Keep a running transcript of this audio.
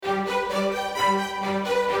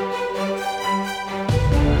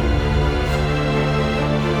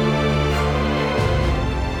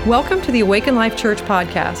Welcome to the Awaken Life Church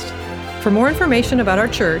podcast. For more information about our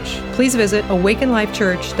church, please visit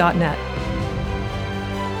awakenlifechurch.net.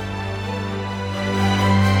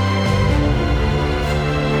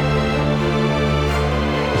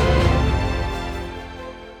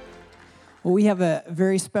 Well, we have a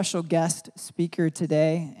very special guest speaker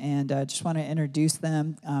today, and I just want to introduce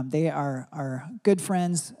them. They are our good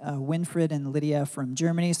friends, Winfried and Lydia from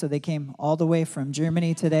Germany, so they came all the way from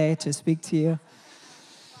Germany today to speak to you.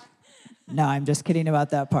 No, I'm just kidding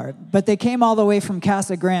about that part. But they came all the way from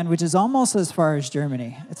Casa Grande, which is almost as far as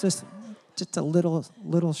Germany. It's just a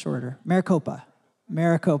little shorter. Maricopa,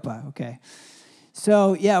 okay.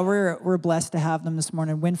 So, yeah, we're blessed to have them this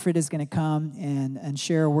morning. Winfried is going to come and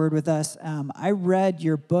share a word with us. I read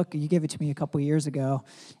your book. You gave it to me a couple years ago,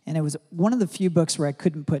 and it was one of the few books where I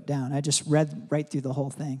couldn't put down. I just read right through the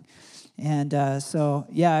whole thing. And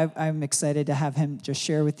I'm excited to have him just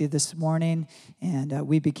share with you this morning. And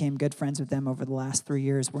we became good friends with them over the last 3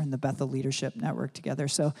 years. We're in the Bethel Leadership Network together.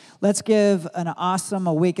 So let's give an awesome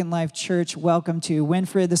Awaken Life Church welcome to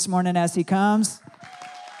Winfried this morning as he comes.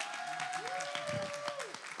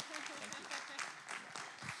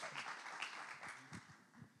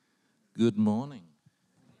 Good morning.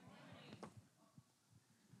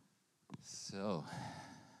 So,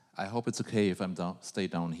 I hope it's okay if stay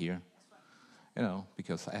down here,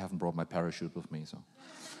 because I haven't brought my parachute with me. So,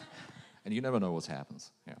 and you never know what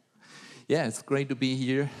happens. Yeah, it's great to be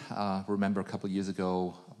here. Remember a couple of years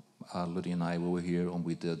ago, Lydia and I were here, and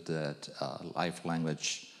we did that life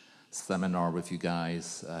language seminar with you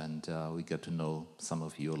guys, and we got to know some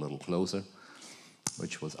of you a little closer,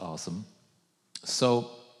 which was awesome.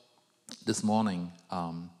 So. This morning,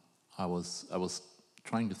 I was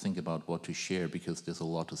trying to think about what to share because there's a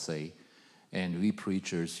lot to say, and we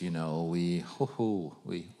preachers, we.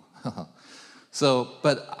 So,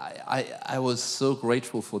 but I was so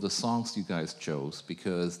grateful for the songs you guys chose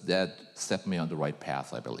because that set me on the right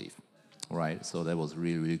path, I believe, right? So that was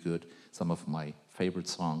really, really good. Some of my favorite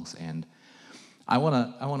songs, and I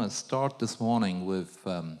wanna start this morning with.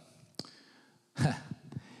 Well,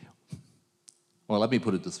 let me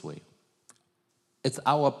put it this way. It's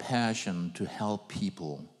our passion to help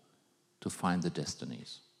people to find their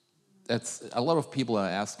destinies. That's a lot of people are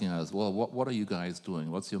asking us, well, what are you guys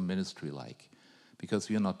doing? What's your ministry like? Because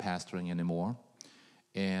we are not pastoring anymore.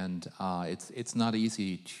 And it's not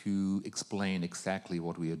easy to explain exactly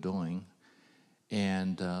what we are doing.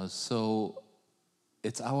 And so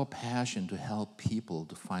it's our passion to help people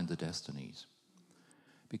to find their destinies.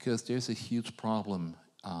 Because there's a huge problem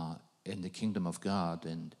in the kingdom of God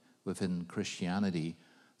and within Christianity,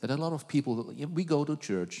 that a lot of people, we go to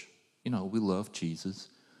church, we love Jesus.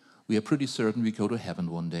 We are pretty certain we go to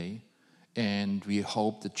heaven one day, and we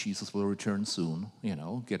hope that Jesus will return soon,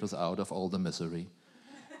 get us out of all the misery.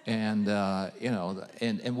 And,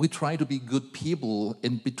 and we try to be good people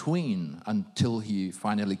in between until he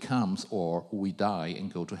finally comes or we die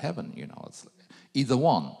and go to heaven, it's either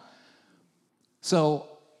one. So,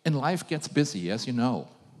 and life gets busy, as you know.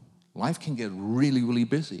 Life can get really, really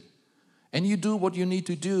busy. And you do what you need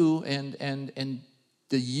to do, and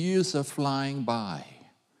the years are flying by.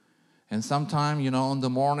 And sometime, in the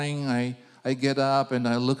morning, I get up and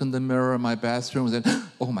I look in the mirror in my bathroom and say,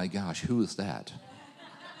 oh my gosh, who is that?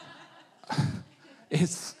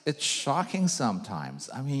 It's shocking sometimes.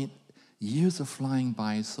 I mean, years are flying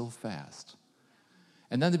by so fast.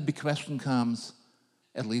 And then the big question comes,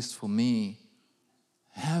 at least for me,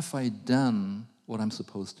 have I done what I'm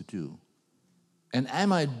supposed to do? And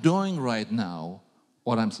am I doing right now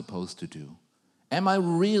what I'm supposed to do? Am I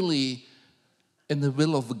really in the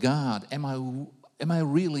will of God? Am I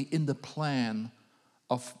really in the plan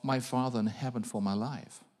of my Father in heaven for my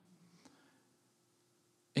life?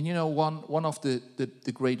 And one of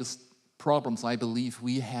the greatest problems I believe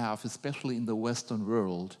we have, especially in the Western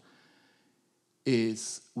world,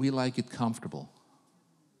 is we like it comfortable.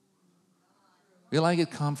 We like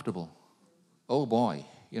it comfortable. Oh boy.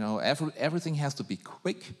 Everything has to be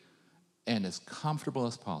quick and as comfortable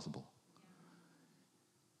as possible.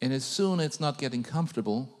 And as soon as it's not getting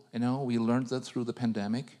comfortable, we learned that through the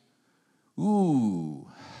pandemic. Ooh,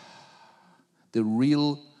 the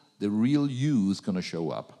real you is going to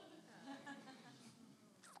show up.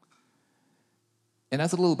 And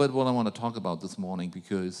that's a little bit what I want to talk about this morning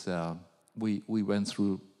because we went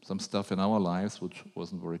through some stuff in our lives which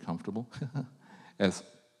wasn't very comfortable, as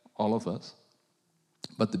all of us.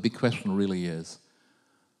 But the big question really is,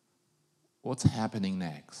 what's happening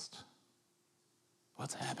next?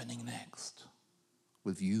 What's happening next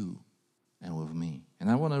with you and with me? And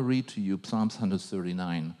I want to read to you Psalms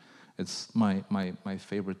 139. It's my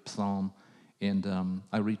favorite psalm, And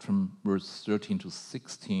I read from verse 13 to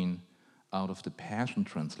 16 out of the Passion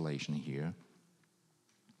Translation here,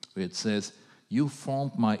 where it says, "You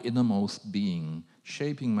formed my innermost being,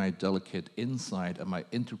 shaping my delicate inside and my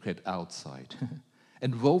intricate outside,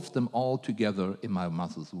 and wove them all together in my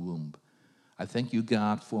mother's womb. I thank you,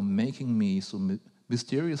 God, for making me so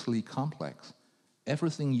mysteriously complex.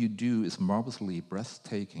 Everything you do is marvelously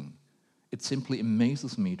breathtaking. It simply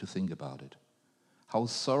amazes me to think about it. How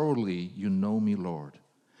thoroughly you know me, Lord.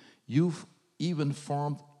 You've even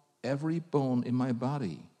formed every bone in my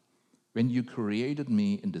body when you created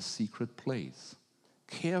me in the secret place,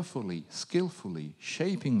 carefully, skillfully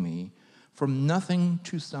shaping me from nothing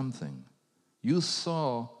to something. You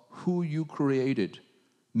saw who you created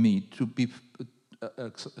me to be.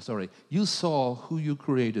 You saw who you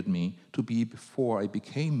created me to be before I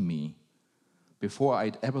became me, before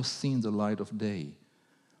I'd ever seen the light of day.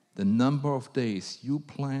 The number of days you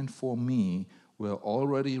planned for me were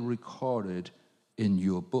already recorded in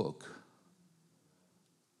your book."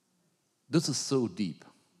 This is so deep.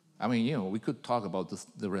 I mean, we could talk about this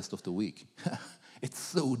the rest of the week. It's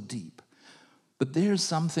so deep. But there's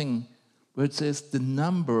something where it says, the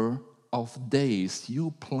number of days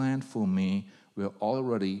you planned for me were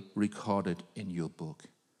already recorded in your book.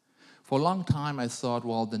 For a long time, I thought,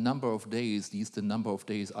 well, the number of days is the number of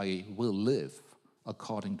days I will live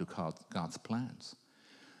according to God's plans.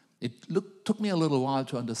 It took me a little while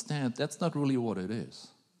to understand that's not really what it is.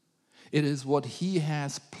 It is what He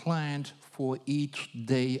has planned for each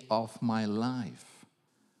day of my life.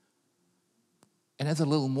 And there's a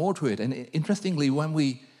little more to it. And interestingly, when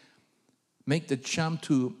we make the jump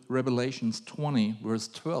to Revelation 20, verse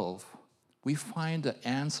 12, we find the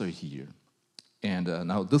answer here. And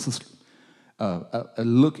now this is a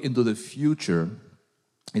look into the future.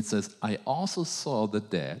 It says, "I also saw the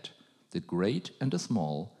dead, the great and the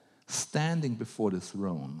small, standing before the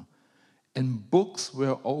throne. And books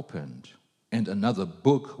were opened, and another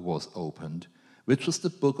book was opened, which was the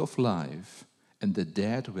book of life. And the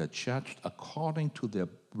dead were judged according to their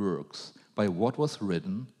works by what was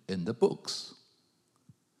written in the books."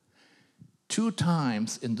 2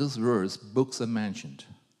 times in this verse, books are mentioned.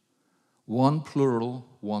 1 plural,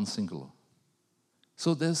 1 singular.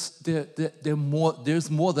 So there's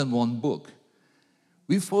more than one book.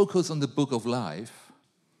 We focus on the book of life,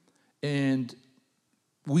 and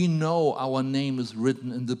we know our name is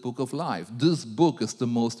written in the book of life. This book is the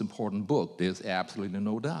most important book. There's absolutely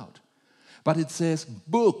no doubt. But it says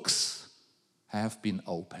books have been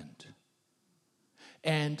opened.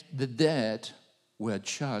 And the dead were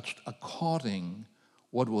judged according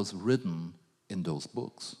what was written in those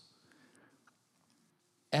books.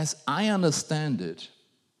 As I understand it,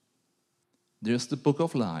 there's the book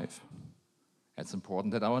of life. It's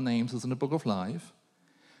important that our names is in the book of life.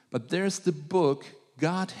 But there's the book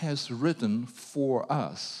God has written for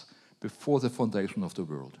us before the foundation of the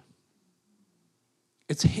world.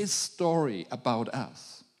 It's His story about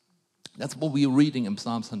us. That's what we're reading in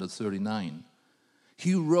Psalms 139.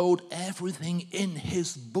 He wrote everything in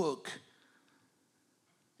His book.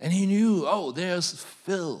 And He knew, there's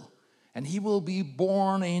Phil, and he will be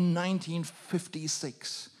born in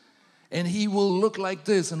 1956. And he will look like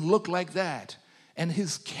this and look like that. And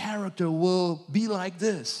his character will be like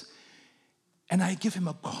this. And I give him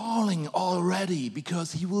a calling already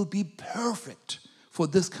because he will be perfect for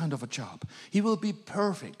this kind of a job. He will be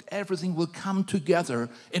perfect. Everything will come together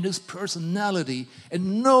in his personality.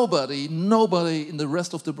 And nobody in the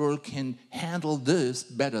rest of the world can handle this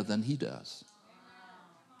better than he does.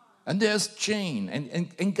 And there's Jane.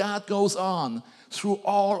 And God goes on through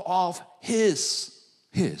all of his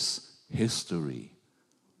history.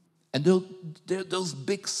 And there are those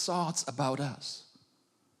big thoughts about us.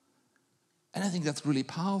 And I think that's really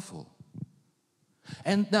powerful.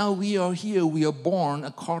 And now we are here, we are born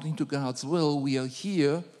according to God's will. We are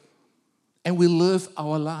here and we live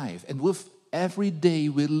our life. And with every day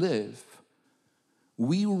we live,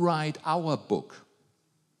 we write our book.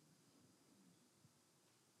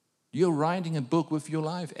 You're writing a book with your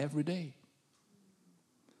life every day.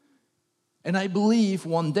 And I believe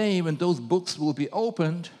one day when those books will be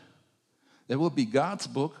opened, there will be God's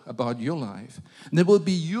book about your life. And there will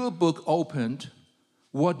be your book opened,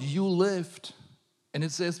 what you lived. And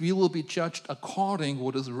it says we will be judged according to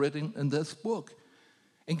what is written in this book.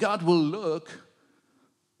 And God will look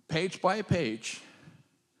page by page.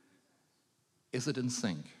 Is it in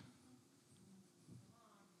sync?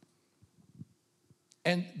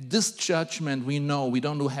 And this judgment, we know, we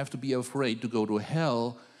don't have to be afraid to go to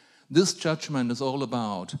hell. This judgment is all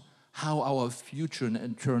about how our future and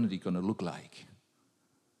eternity going to look like.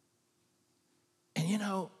 And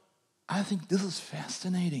I think this is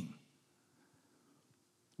fascinating.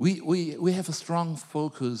 We have a strong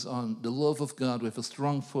focus on the love of God. We have a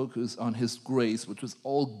strong focus on His grace, which is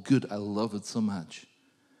all good. I love it so much.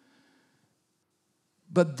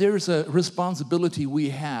 But there's a responsibility we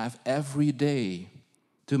have every day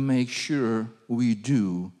to make sure we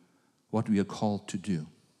do what we are called to do.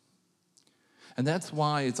 And that's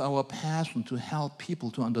why it's our passion to help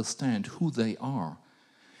people to understand who they are.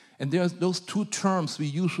 And there's those two terms we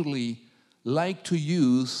usually like to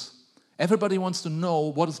use. Everybody wants to know,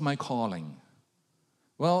 what is my calling?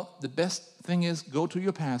 Well, the best thing is go to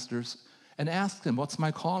your pastors and ask them, what's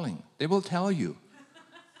my calling? They will tell you.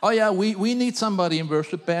 Oh yeah, we need somebody in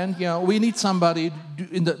worship band. Yeah, we need somebody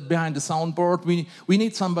behind the soundboard. We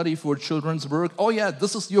need somebody for children's work. Oh yeah,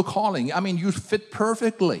 this is your calling. I mean, you fit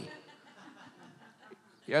perfectly.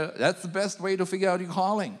 Yeah, that's the best way to figure out your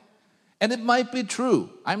calling. And it might be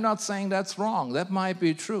true. I'm not saying that's wrong. That might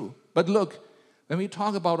be true. But look, when we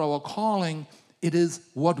talk about our calling, it is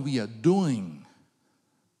what we are doing.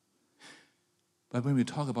 But when we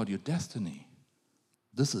talk about your destiny,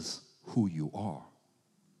 this is who you are.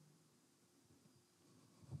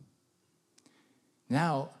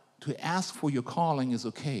 Now, to ask for your calling is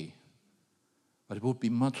okay, but it would be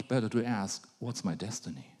much better to ask, what's my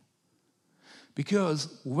destiny?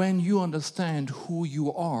 Because when you understand who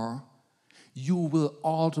you are, you will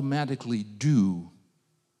automatically do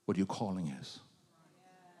what your calling is.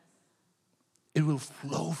 It will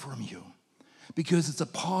flow from you because it's a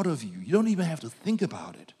part of you. You don't even have to think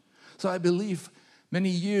about it. So I believe many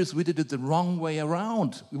years we did it the wrong way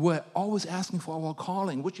around. We were always asking for our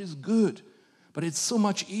calling, which is good. But it's so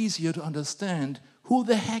much easier to understand, who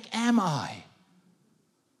the heck am I?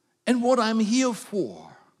 And what I'm here for.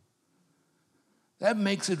 That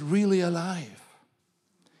makes it really alive.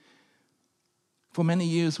 For many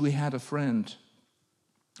years we had a friend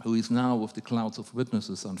who is now with the clouds of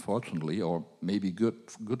witnesses, unfortunately, or maybe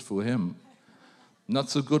good for him. Not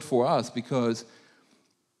so good for us, because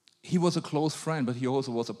he was a close friend, but he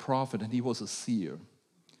also was a prophet and he was a seer.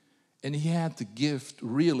 And he had the gift,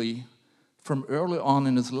 really, from early on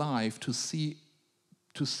in his life to see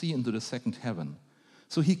into the second heaven.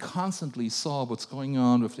 So he constantly saw what's going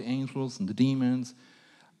on with the angels and the demons.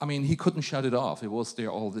 I mean, he couldn't shut it off. It was there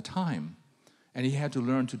all the time. And he had to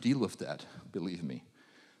learn to deal with that, believe me.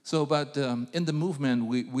 So, but in the movement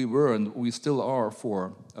we were, and we still are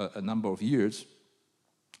for a number of years,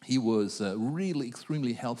 he was really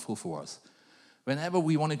extremely helpful for us. Whenever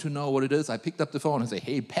we wanted to know what it is, I picked up the phone and said,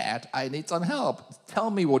 hey, Pat, I need some help. Tell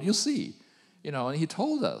me what you see. You know, and he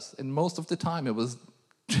told us, and most of the time it was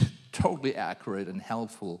totally accurate and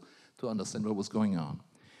helpful to understand what was going on.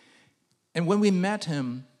 And when we met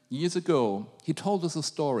him years ago, he told us a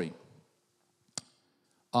story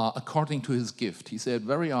according to his gift. He said,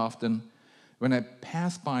 very often, when I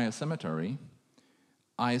pass by a cemetery,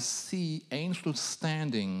 I see angels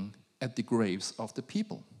standing at the graves of the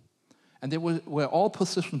people. And they were all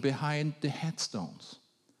positioned behind the headstones.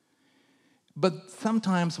 But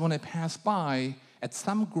sometimes when I pass by, at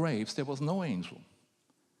some graves, there was no angel.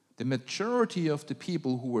 The majority of the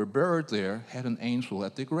people who were buried there had an angel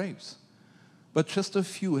at their graves. But just a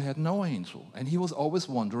few had no angel, and he was always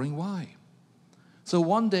wondering why. So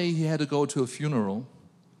one day he had to go to a funeral,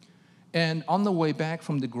 and on the way back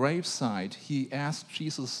from the graveside, he asked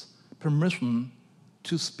Jesus permission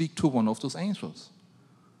to speak to one of those angels.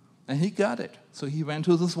 And he got it. So he went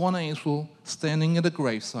to this one angel standing at the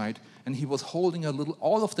graveside, and he was holding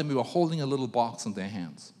all of them were holding a little box in their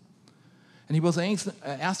hands. And he was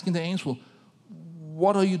asking the angel,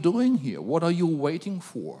 what are you doing here? What are you waiting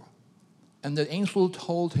for? And the angel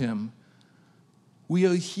told him, we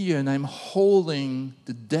are here, and I'm holding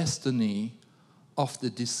the destiny of the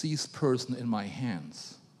deceased person in my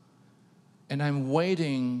hands. And I'm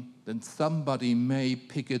waiting that somebody may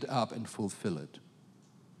pick it up and fulfill it.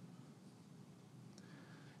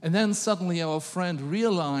 And then suddenly our friend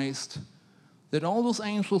realized that all those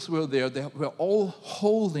angels were there. They were all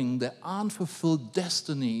holding the unfulfilled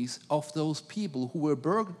destinies of those people who were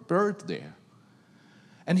buried there.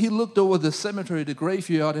 And he looked over the cemetery, the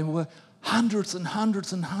graveyard, and there were hundreds and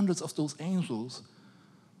hundreds and hundreds of those angels,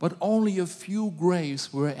 but only a few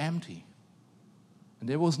graves were empty. And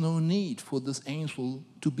there was no need for this angel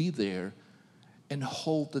to be there and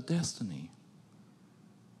hold the destiny.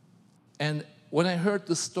 And when I heard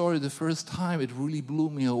the story the first time, it really blew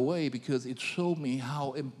me away, because it showed me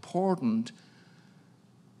how important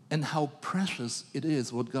and how precious it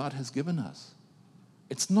is what God has given us.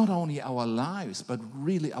 It's not only our lives, but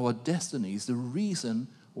really our destinies, the reason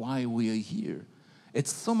why we are here.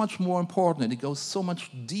 It's so much more important, and it goes so much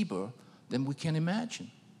deeper than we can imagine.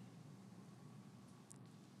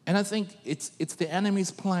 And I think it's the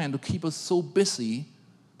enemy's plan to keep us so busy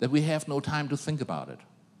that we have no time to think about it.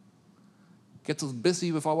 Gets us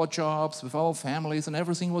busy with our jobs, with our families, and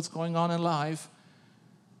everything what's going on in life,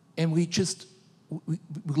 and we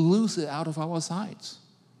lose it out of our sights.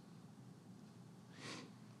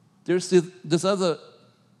 There's this other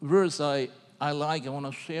verse I like, I want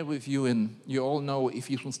to share with you, and you all know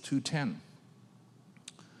Ephesians 2:10,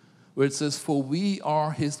 where it says, "For we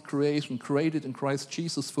are his creation, created in Christ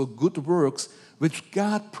Jesus for good works, which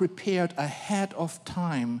God prepared ahead of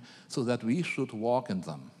time so that we should walk in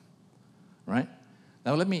them." Right?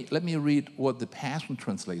 Now let me read what the Passion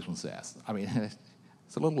Translation says. I mean,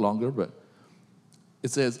 it's a little longer, but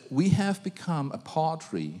it says, "We have become a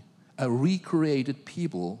pottery, a recreated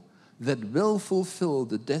people that will fulfill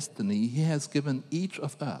the destiny he has given each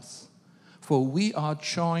of us. For we are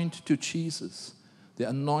joined to Jesus, the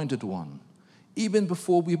Anointed One. Even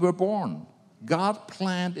before we were born, God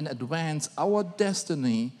planned in advance our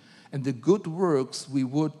destiny and the good works we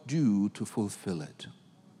would do to fulfill it."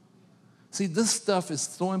 See, this stuff is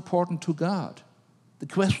so important to God. The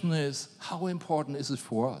question is, how important is it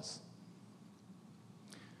for us?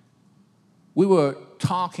 We were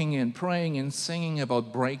talking and praying and singing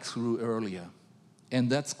about breakthrough earlier, and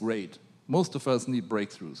that's great. Most of us need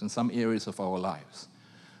breakthroughs in some areas of our lives,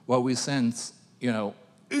 where we sense, we are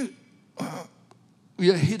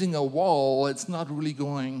hitting a wall, it's not really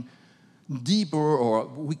going deeper, or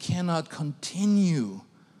we cannot continue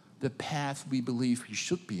the path we believe we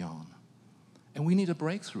should be on. And we need a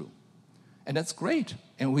breakthrough. And that's great.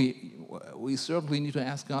 And we certainly need to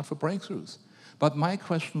ask God for breakthroughs. But my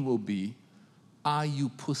question will be, are you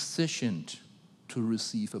positioned to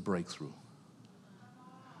receive a breakthrough?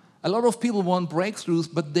 A lot of people want breakthroughs,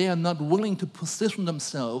 but they are not willing to position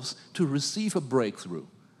themselves to receive a breakthrough.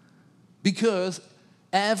 Because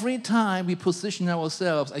every time we position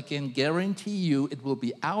ourselves, I can guarantee you it will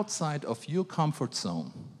be outside of your comfort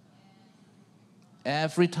zone.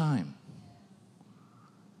 Every time.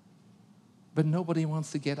 But nobody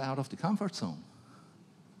wants to get out of the comfort zone.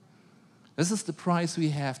 This is the price we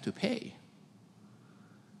have to pay.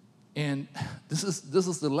 And this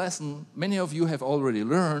is the lesson many of you have already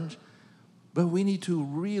learned, but we need to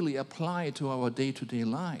really apply it to our day-to-day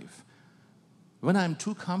life. When I'm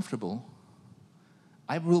too comfortable,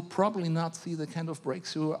 I will probably not see the kind of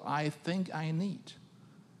breakthrough I think I need.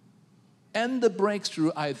 And the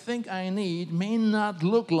breakthrough I think I need may not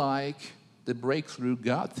look like the breakthrough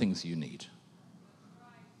God thinks you need.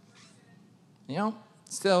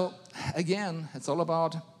 So again, it's all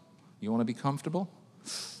about, you want to be comfortable?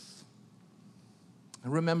 I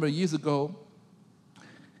remember years ago,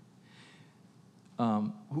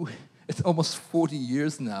 it's almost 40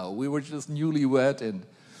 years now, we were just newlywed, and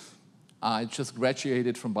I just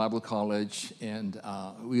graduated from Bible college, and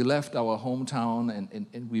we left our hometown,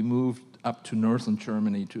 and we moved up to northern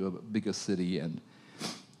Germany to a bigger city, and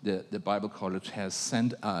the Bible college has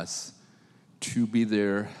sent us to be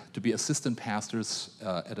there, to be assistant pastors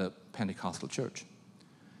at a Pentecostal church.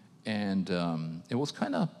 And it was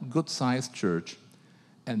kind of a good-sized church,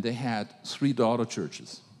 and they had 3 daughter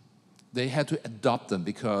churches. They had to adopt them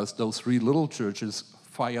because those 3 little churches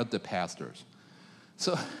fired the pastors.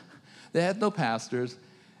 So they had no pastors,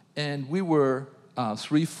 and we were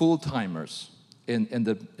 3 full-timers in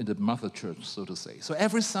the mother church, so to say. So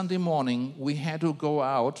every Sunday morning, we had to go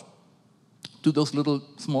out to those little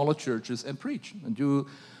smaller churches and preach and do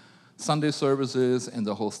Sunday services and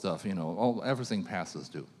the whole stuff, everything pastors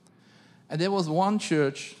do. And there was one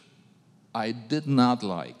church I did not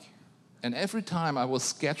like. And every time I was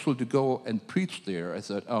scheduled to go and preach there, I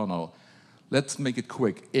said, oh no, let's make it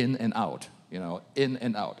quick, in and out, in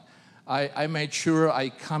and out. I made sure I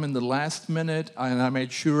come in the last minute, and I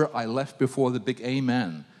made sure I left before the big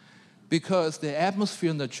amen. Because the atmosphere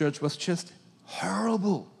in the church was just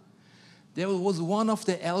horrible. There was one of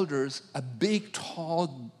the elders, a big,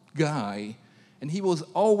 tall guy, and he was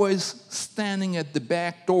always standing at the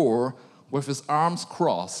back door with his arms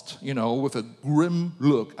crossed, with a grim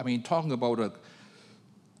look. I mean, talking about a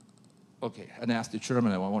nasty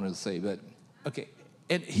German, I wanted to say, but, okay.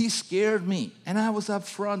 And he scared me. And I was up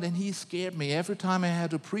front, and he scared me every time I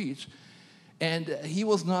had to preach. And he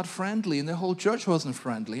was not friendly, and the whole church wasn't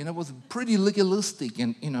friendly. And it was pretty legalistic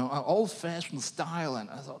and, an old-fashioned style. And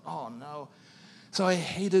I thought, oh, no. So I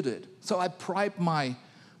hated it. So I bribed my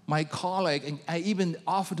colleague, and I even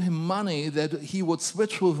offered him money that he would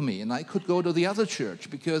switch with me, and I could go to the other church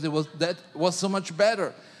because that was so much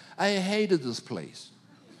better. I hated this place.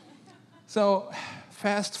 So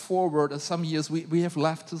fast forward some years, we have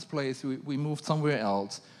left this place. We moved somewhere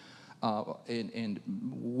else. and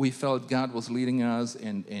we felt God was leading us,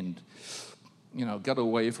 and got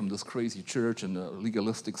away from this crazy church and the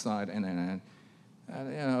legalistic side, and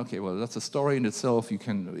okay, well, that's a story in itself. You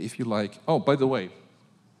can, if you like. Oh, by the way,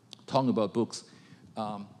 talking about books,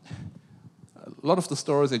 a lot of the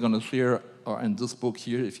stories I'm going to share are in this book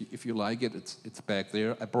here. If you like it, it's back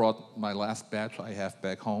there. I brought my last batch I have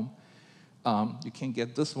back home. You can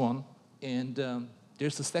get this one, and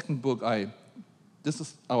there's the second book. This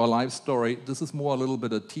is our life story. This is more a little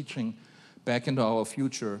bit of teaching back into our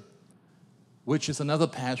future, which is another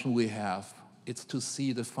passion we have. It's to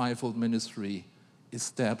see the fivefold ministry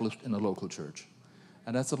established in a local church.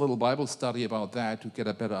 And that's a little Bible study about that to get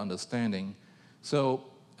a better understanding. So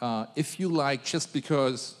if you like, just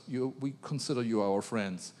because we consider you our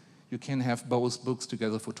friends, you can have both books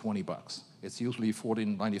together for $20. It's usually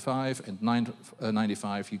 $14.95 and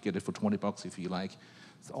 $9.95. You get it for $20 if you like.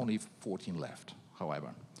 There's only 14 left,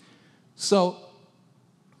 however. So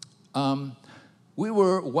we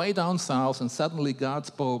were way down south, and suddenly God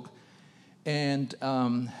spoke, and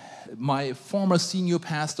my former senior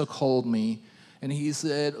pastor called me, and he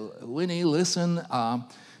said, Winnie, listen,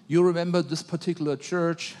 you remember this particular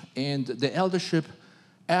church, and the eldership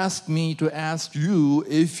asked me to ask you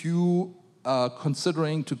if you are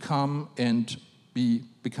considering to come and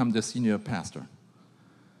become the senior pastor.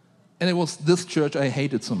 And it was this church I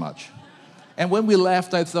hated so much. And when we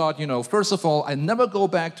left, I thought, first of all, I never go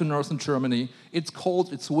back to northern Germany. It's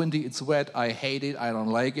cold, it's windy, it's wet. I hate it. I don't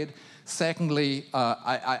like it. Secondly,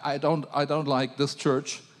 I don't like this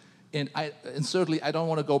church, and certainly I don't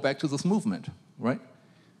want to go back to this movement, right?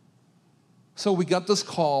 So we got this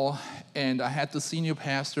call, and I had the senior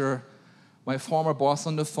pastor, my former boss,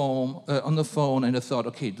 on the phone, and I thought,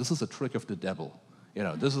 okay, this is a trick of the devil.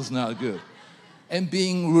 This is not good. And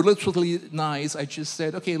being religiously nice, I just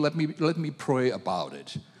said, okay, let me pray about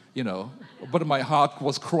it, But my heart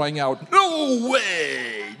was crying out, no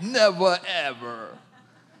way, never, ever.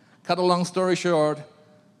 Cut a long story short,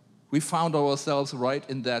 we found ourselves right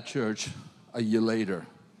in that church a year later.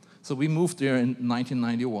 So we moved there in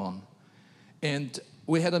 1991. And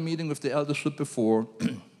we had a meeting with the eldership before,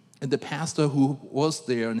 and the pastor who was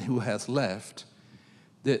there and who has left,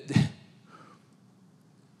 the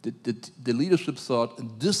leadership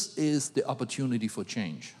thought, this is the opportunity for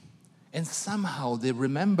change. And somehow they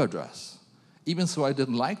remembered us. Even so I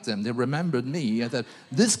didn't like them, they remembered me. I thought,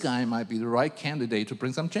 this guy might be the right candidate to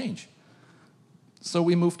bring some change. So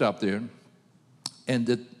we moved up there, and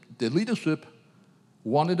the leadership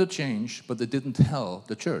wanted a change, but they didn't tell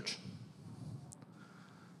the church.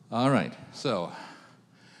 All right, so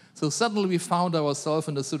suddenly we found ourselves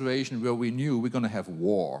in a situation where we knew we're going to have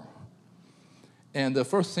war. And the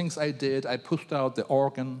first things I did, I pushed out the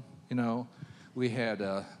organ, We had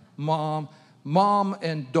a mom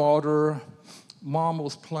and daughter. Mom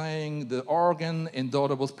was playing the organ, and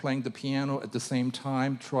daughter was playing the piano at the same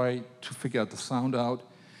time, try to figure out the sound out.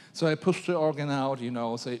 So I pushed the organ out,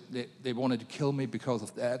 so they wanted to kill me because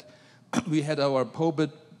of that. We had our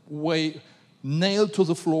pulpit nailed to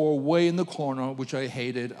the floor, way in the corner, which I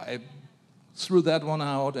hated. I threw that one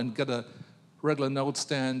out and got a regular note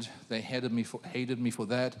stand. They hated me for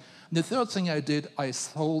that. And the third thing I did, I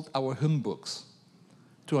sold our hymn books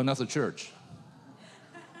to another church.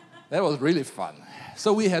 That was really fun.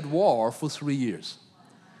 So we had war for 3 years.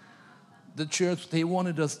 The church, they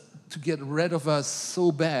wanted us to get rid of us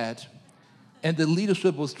so bad, and the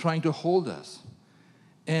leadership was trying to hold us.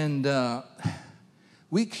 And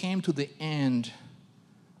we came to the end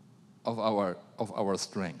of our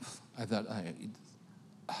strength. I thought,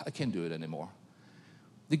 I can't do it anymore.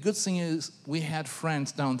 The good thing is we had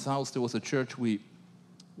friends down south. There was a church we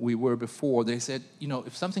were before. They said,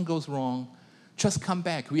 if something goes wrong, just come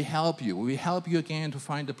back. We help you. We help you again to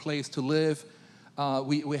find a place to live.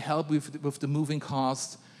 We help with the moving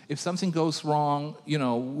costs. If something goes wrong,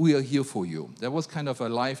 we are here for you. That was kind of a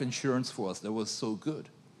life insurance for us. That was so good.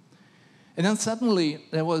 And then suddenly,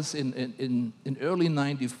 there was in early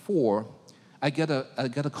 '94, I got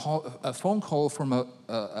a phone call from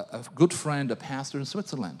a good friend, a pastor in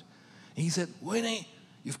Switzerland. And he said, Winnie,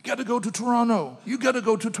 you've got to go to Toronto. You got to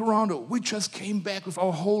go to Toronto. We just came back with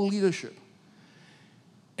our whole leadership.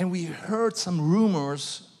 And we heard some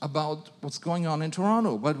rumors about what's going on in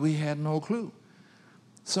Toronto, but we had no clue.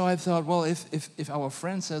 So I thought, well, if our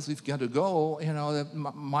friend says we've got to go, that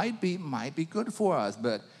might be good for us.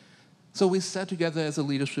 But so we sat together as a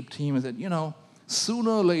leadership team and said, sooner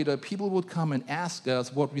or later, people would come and ask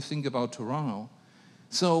us what we think about Toronto.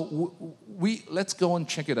 So let's go and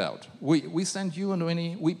check it out. We send you and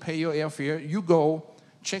Winnie, we pay your airfare. You go,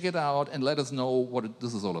 check it out, and let us know what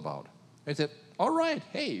this is all about. I said, all right,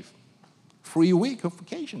 hey, free week of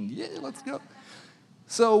vacation. Yeah, let's go.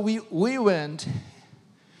 So we went.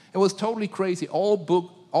 It was totally crazy.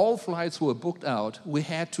 All flights were booked out. We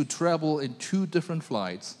had to travel in 2 different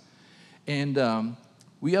flights. And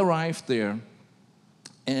we arrived there,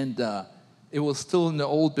 and it was still in the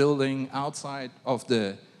old building outside of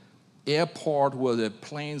the airport where the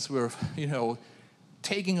planes were,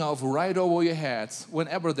 taking off right over your heads.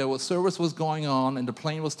 Whenever there was service was going on and the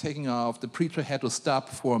plane was taking off, the preacher had to stop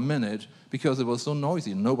for a minute because it was so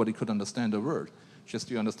noisy. Nobody could understand a word, just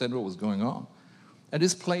to understand what was going on. And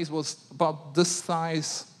this place was about this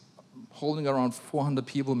size, holding around 400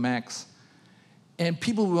 people max. And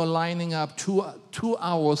people were lining up 2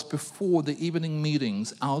 hours before the evening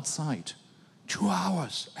meetings outside. 2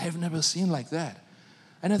 hours. I have never seen like that.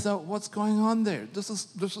 And I thought, what's going on there? This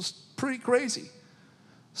is pretty crazy.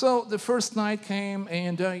 So the first night came,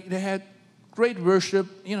 and they had great worship.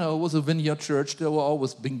 It was a vineyard church. They were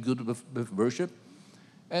always being good with worship.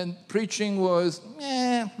 And preaching was,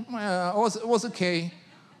 it was okay.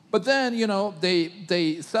 But then,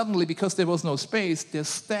 they suddenly, because there was no space, they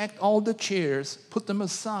stacked all the chairs, put them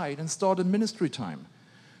aside, and started ministry time.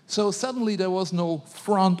 So suddenly there was no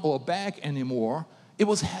front or back anymore. It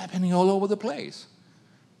was happening all over the place.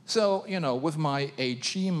 So, with my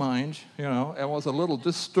AG mind, I was a little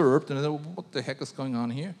disturbed, and I thought, what the heck is going on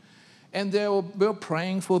here? And they were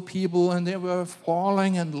praying for people, and they were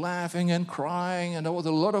falling and laughing and crying, and there was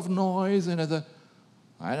a lot of noise, and I thought,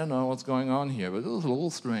 I don't know what's going on here, but it was a little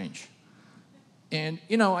strange. And,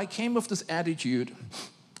 I came with this attitude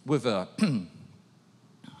with a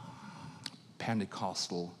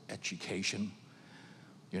Pentecostal education,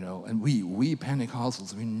 and we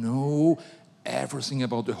Pentecostals, we know everything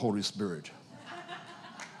about the Holy Spirit.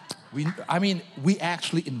 We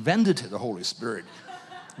actually invented the Holy Spirit.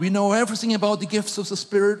 We know everything about the gifts of the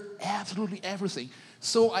Spirit, absolutely everything.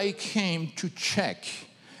 So I came to check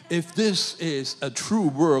if this is a true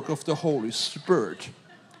work of the Holy Spirit,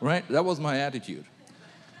 right? That was my attitude.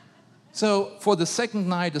 So for the second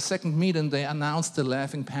night, the second meeting, they announced the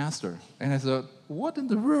laughing pastor. And I thought, what in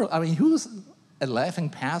the world? Who's a laughing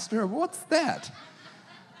pastor? What's that?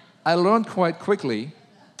 I learned quite quickly.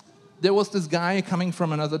 There was this guy coming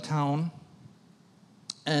from another town,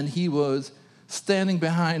 and he was standing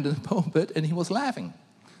behind the pulpit, and he was laughing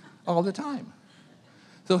all the time.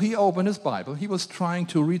 So he opened his Bible. He was trying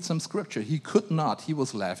to read some scripture. He could not. He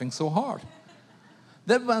was laughing so hard.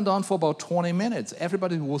 That went on for about 20 minutes.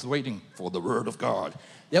 Everybody was waiting for the Word of God.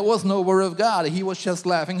 There was no Word of God. He was just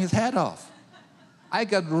laughing his head off. I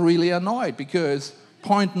got really annoyed because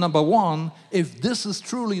point number 1, if this is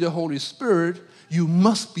truly the Holy Spirit, you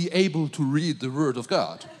must be able to read the Word of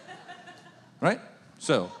God. Right?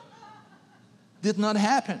 So, did not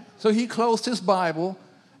happen. So he closed his Bible,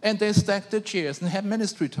 and they stacked the chairs and had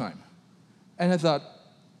ministry time. And I thought,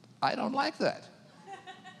 I don't like that.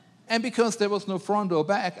 And because there was no front or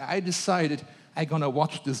back, I decided I'm going to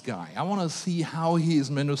watch this guy. I want to see how he is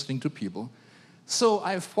ministering to people. So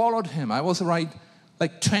I followed him. I was like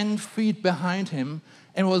 10 feet behind him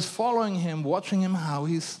and was following him, watching him how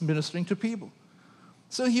he's ministering to people.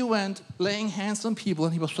 So he went laying hands on people,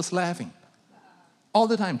 and he was just laughing. All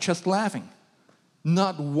the time, just laughing.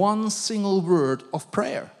 Not one single word of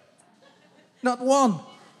prayer. Not one.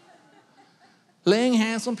 Laying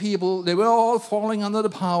hands on people, they were all falling under the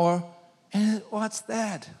power. And what's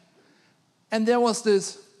that? And there was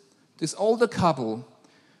this older couple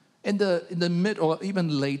in the mid or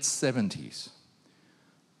even late 70s.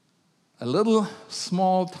 A little,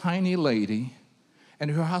 small, tiny lady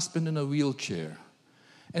and her husband in a wheelchair.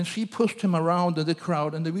 And she pushed him around in the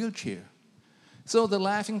crowd in the wheelchair. So the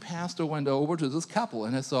laughing pastor went over to this couple,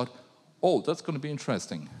 and I thought, oh, that's going to be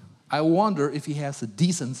interesting. I wonder if he has the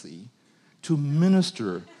decency to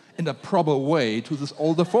minister in a proper way to these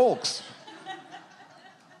older folks.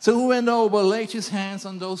 So he went over, laid his hands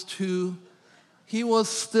on those two. He was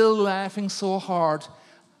still laughing so hard.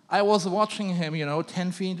 I was watching him,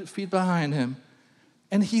 10 feet behind him,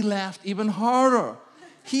 and he laughed even harder.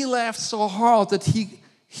 He laughed so hard that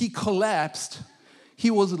he collapsed. He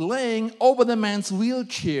was laying over the man's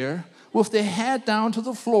wheelchair with the head down to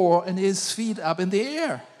the floor and his feet up in the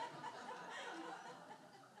air.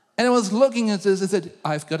 And I was looking at this and said,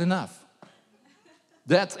 I've got enough.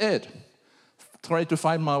 That's it. Tried to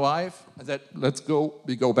find my wife. I said, let's go.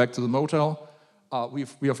 We go back to the motel.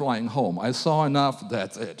 We are flying home. I saw enough.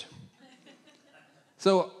 That's it.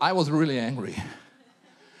 So I was really angry.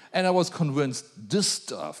 And I was convinced this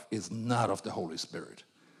stuff is not of the Holy Spirit.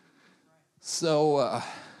 So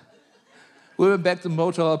we went back to the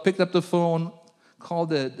motel, picked up the phone, called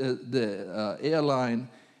the airline,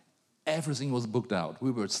 Everything was booked out.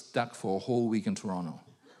 We were stuck for a whole week in Toronto.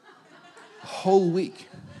 A whole week.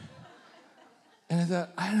 And I thought,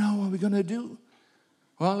 I don't know what we're going to do.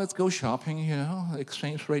 Well, let's go shopping, The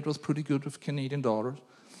exchange rate was pretty good with Canadian dollars.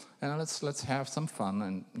 And let's have some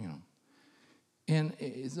fun, And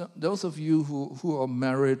those of you who are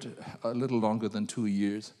married a little longer than 2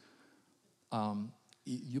 years,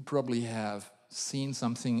 you probably have seen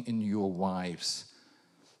something in your wives.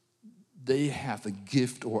 They have a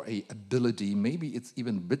gift or a ability, maybe it's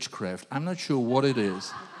even witchcraft, I'm not sure what it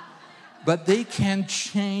is, but they can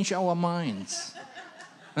change our minds,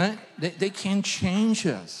 right? They can change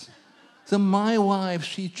us. So my wife,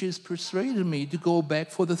 she just persuaded me to go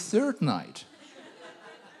back for the third night.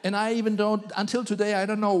 And I even don't, until today, I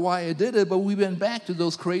don't know why I did it, but we went back to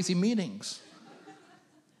those crazy meetings.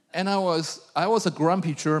 And I was a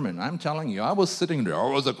grumpy German, I'm telling you. I was sitting there,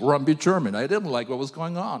 I was a grumpy German. I didn't like what was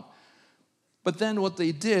going on. But then what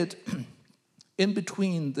they did, in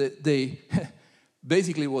between, they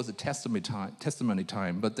basically it was a testimony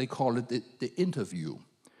time, but they call it the interview.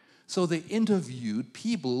 So they interviewed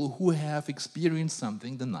people who have experienced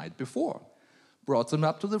something the night before, brought them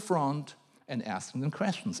up to the front and asking them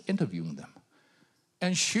questions, interviewing them.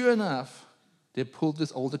 And sure enough, they pulled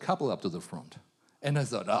this older couple up to the front. And I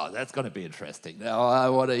thought, oh, that's going to be interesting. Now I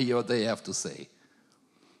want to hear what they have to say.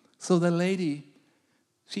 So the lady,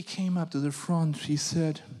 she came up to the front. She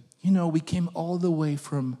said, we came all the way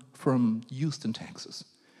from Houston, Texas.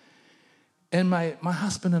 And my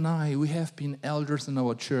husband and I, we have been elders in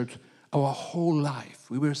our church our whole life.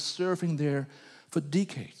 We were serving there for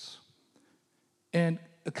decades. And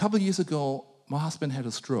a couple of years ago, my husband had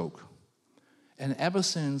a stroke. And ever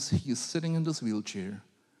since, he is sitting in this wheelchair,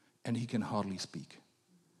 and he can hardly speak.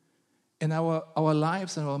 And our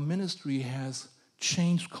lives and our ministry has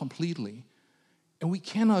changed completely. And we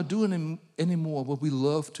cannot do anymore what we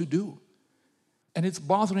love to do. And it's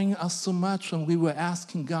bothering us so much when we were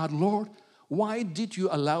asking God, Lord, why did you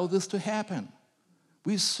allow this to happen?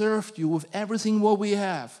 We served you with everything what we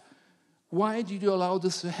have. Why did you allow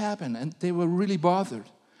this to happen? And they were really bothered.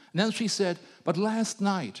 And then she said, but last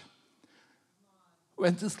night,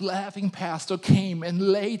 when this laughing pastor came and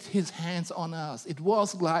laid his hands on us, it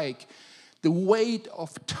was like the weight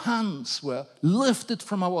of tons were lifted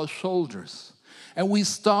from our shoulders. And we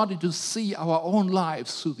started to see our own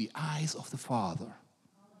lives through the eyes of the Father.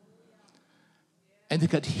 And they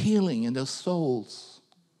got healing in their souls.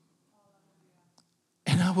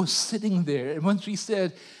 And I was sitting there, and when she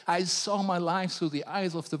said, I saw my life through the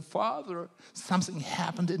eyes of the Father, something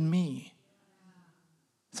happened in me.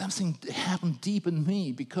 Something happened deep in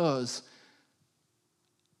me because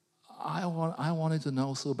I wanted to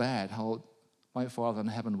know so bad how my Father in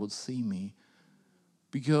heaven would see me,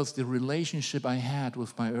 because the relationship I had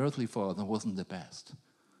with my earthly father wasn't the best.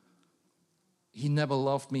 He never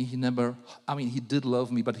loved me. He did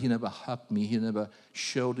love me, but he never hugged me. He never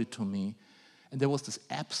showed it to me. And there was this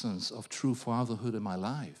absence of true fatherhood in my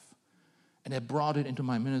life. And I brought it into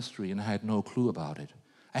my ministry, and I had no clue about it.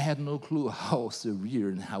 I had no clue how severe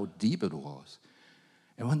and how deep it was.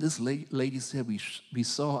 And when this lady said we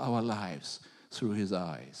saw our lives through his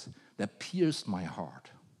eyes, that pierced my heart.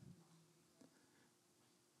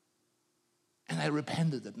 And I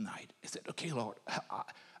repented that night. I said, okay, Lord,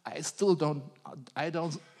 I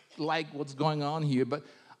don't like what's going on here, but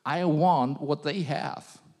I want what they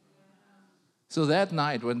have. So that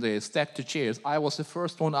night when they stacked the chairs, I was the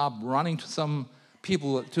first one up running to some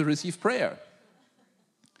people to receive prayer.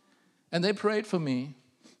 And they prayed for me.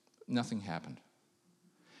 Nothing happened.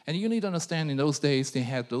 And you need to understand, in those days, they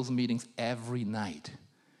had those meetings every night.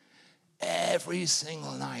 Every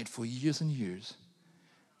single night for years and years.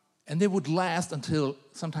 And they would last until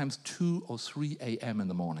sometimes 2 or 3 a.m. in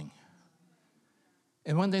the morning.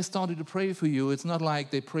 And when they started to pray for you, it's not like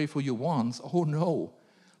they pray for you once. Oh, no.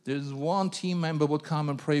 There's one team member would come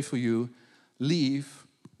and pray for you, leave.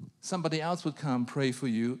 Somebody else would come, pray for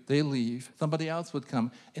you, they leave. Somebody else would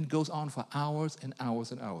come, and it goes on for hours and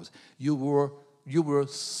hours and hours. You were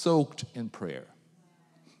soaked in prayer.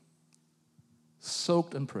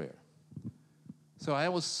 Soaked in prayer. So I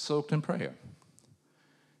was soaked in prayer.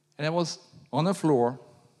 And I was on the floor.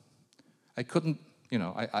 I couldn't,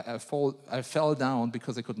 I fell down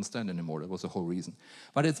because I couldn't stand anymore. That was the whole reason.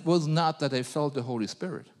 But it was not that I felt the Holy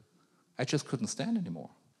Spirit. I just couldn't stand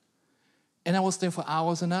anymore. And I was there for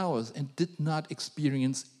hours and hours and did not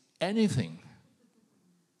experience anything.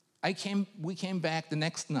 We came back the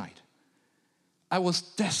next night. I was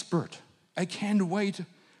desperate. I can't wait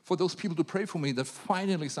for those people to pray for me that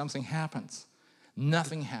finally something happens.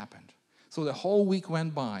 Nothing happened. So the whole week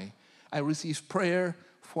went by. I received prayer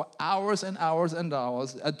for hours and hours and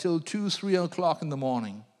hours until 2, 3 o'clock in the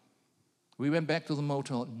morning. We went back to the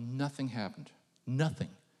motel. Nothing happened. Nothing.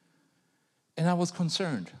 And I was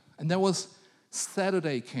concerned. And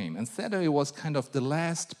Saturday came. And Saturday was kind of the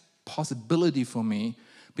last possibility for me,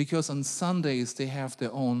 because on Sundays they have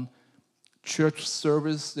their own church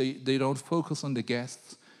service. They don't focus on the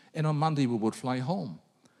guests. And on Monday we would fly home.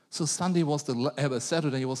 So Saturday was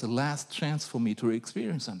the last chance for me to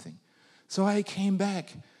experience something. So I came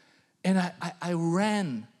back, and I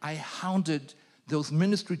ran. I hounded those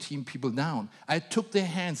ministry team people down. I took their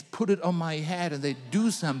hands, put it on my head, and they do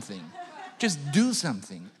something. Just do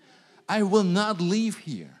something. I will not leave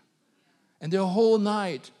here. And the whole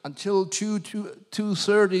night until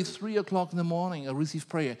 2:30, 3 o'clock in the morning, I received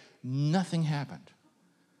prayer. Nothing happened.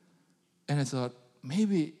 And I thought,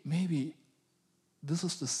 maybe this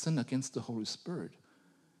is the sin against the Holy Spirit.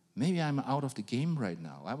 Maybe I'm out of the game right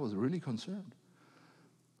now. I was really concerned.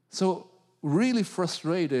 So really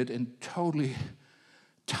frustrated and totally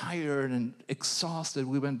tired and exhausted,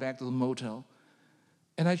 we went back to the motel.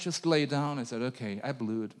 And I just lay down. I said, okay, I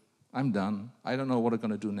blew it. I'm done. I don't know what I'm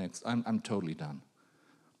going to do next. I'm totally done.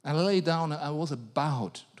 I lay down. I was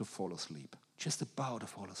about to fall asleep. Just about to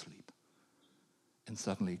fall asleep. And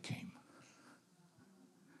suddenly it came.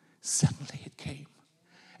 Suddenly it came.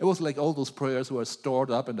 It was like all those prayers were stored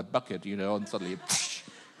up in a bucket, and suddenly,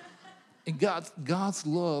 and God's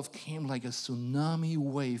love came like a tsunami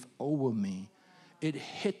wave over me. It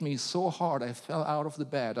hit me so hard, I fell out of the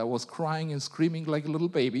bed. I was crying and screaming like a little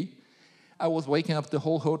baby. I was waking up the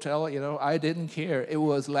whole hotel, I didn't care. It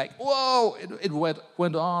was like, whoa, it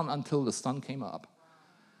went on until the sun came up.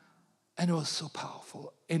 And it was so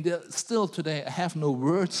powerful. And still today, I have no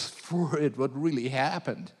words for it, what really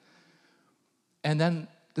happened. And then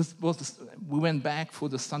we went back for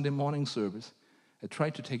the Sunday morning service. I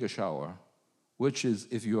tried to take a shower, which is,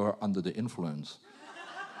 if you are under the influence,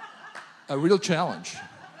 a real challenge.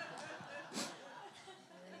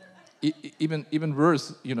 Even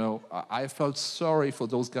worse, I felt sorry for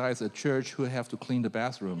those guys at church who have to clean the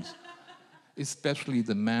bathrooms, especially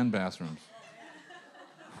the man bathrooms.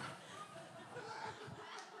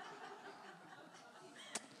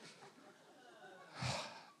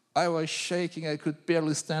 I was shaking. I could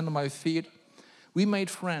barely stand on my feet. We made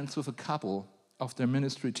friends with a couple of their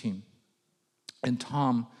ministry team. And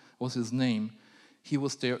Tom was his name. He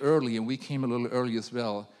was there early, and we came a little early as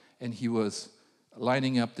well. And he was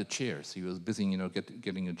lining up the chairs. He was busy,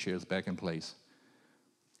 getting the chairs back in place.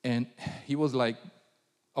 And he was like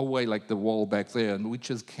away, like the wall back there. And we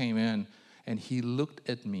just came in, and he looked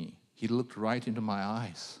at me. He looked right into my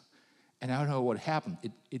eyes. And I don't know what happened.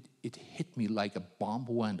 It hit me like a bomb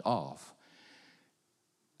went off.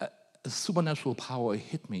 A supernatural power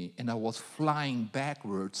hit me, and I was flying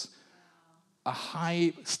backwards. A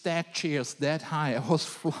high stacked chairs that high. I was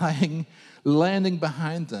flying, landing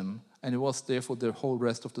behind them, and it was there for the whole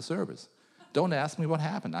rest of the service. Don't ask me what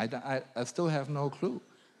happened. I still have no clue.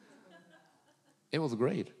 It was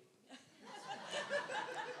great.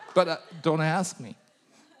 But don't ask me.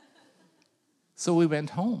 So we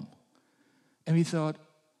went home. And we thought,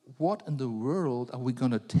 what in the world are we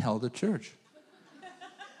going to tell the church?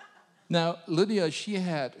 Now, Lydia, she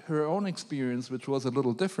had her own experience, which was a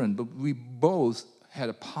little different, but we both had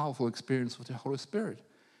a powerful experience with the Holy Spirit.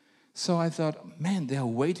 So I thought, man, they're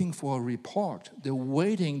waiting for a report. They're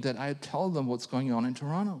waiting that I tell them what's going on in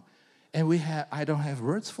Toronto. And I don't have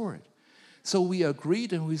words for it. So we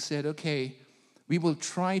agreed, and we said, okay, we will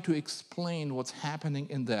try to explain what's happening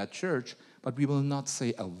in that church, but we will not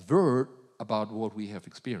say a word about what we have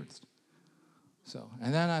experienced.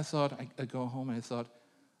 And then I thought, I go home and I thought,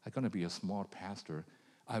 I'm going to be a smart pastor.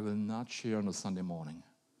 I will not share on a Sunday morning.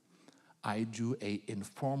 I do an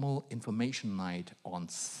informal information night on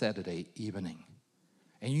Saturday evening.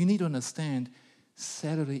 And you need to understand,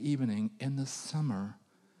 Saturday evening in the summer,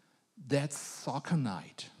 that's soccer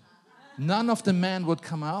night. None of the men would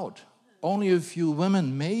come out. Only a few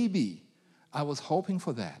women, maybe. I was hoping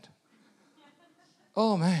for that.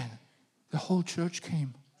 Oh, man. The whole church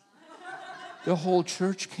came. The whole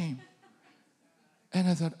church came. And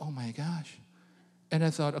I thought, oh my gosh. And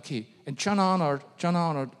I thought, okay. And John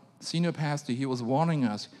Arnold, senior pastor, he was warning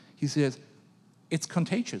us. He says, it's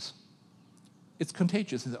contagious. It's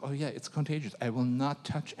contagious. He said, oh yeah, it's contagious. I will not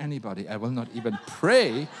touch anybody. I will not even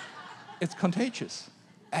pray. It's contagious.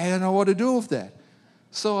 I don't know what to do with that.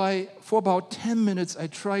 So for about 10 minutes, I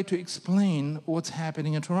tried to explain what's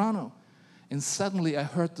happening in Toronto. And suddenly I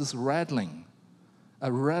heard this rattling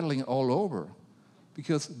all over,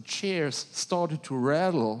 because chairs started to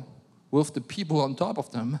rattle with the people on top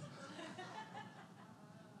of them.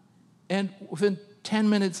 And within 10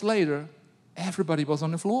 minutes later, everybody was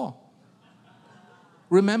on the floor.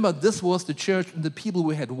 Remember, this was the church and the people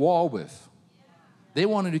we had war with. They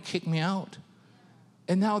wanted to kick me out.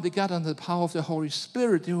 And now they got under the power of the Holy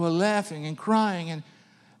Spirit. They were laughing and crying, and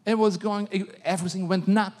everything went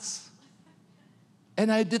nuts.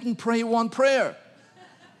 And I didn't pray one prayer.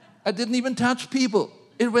 I didn't even touch people.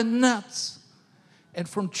 It went nuts. And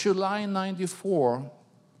from July 94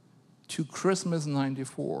 to Christmas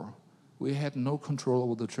 94, we had no control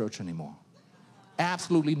over the church anymore.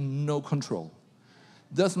 Absolutely no control.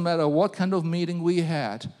 Doesn't matter what kind of meeting we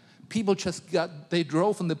had, people they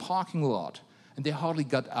drove in the parking lot and they hardly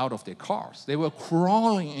got out of their cars. They were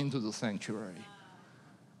crawling into the sanctuary.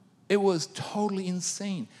 It was totally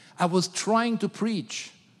insane. I was trying to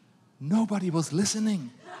preach. Nobody was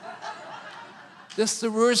listening. That's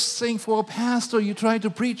the worst thing for a pastor. You try to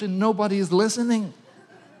preach and nobody is listening.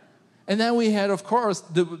 And then we had, of course,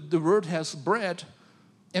 the word has spread,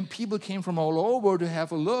 and people came from all over to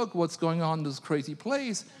have a look what's going on in this crazy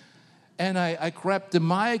place. And I grabbed the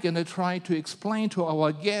mic and I tried to explain to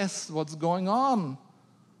our guests what's going on.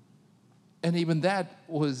 And even that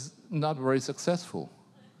was not very successful.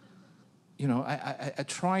 You know, I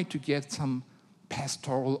tried to get some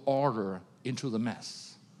pastoral order into the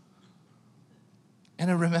mess. And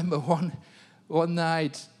I remember one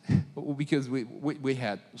night, because we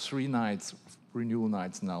had 3 nights, renewal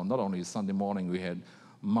nights now, not only Sunday morning, we had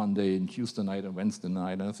Monday and Tuesday night and Wednesday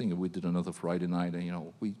night, and I think we did another Friday night,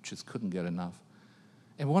 and we just couldn't get enough.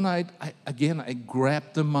 And one night, I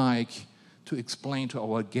grabbed the mic to explain to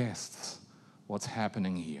our guests what's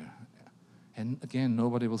happening here. And again,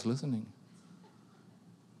 nobody was listening.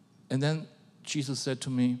 And then Jesus said to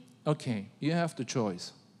me, okay, you have the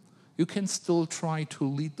choice. You can still try to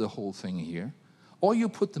lead the whole thing here, or you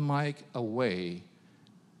put the mic away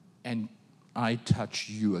and I touch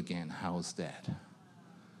you again. How's that?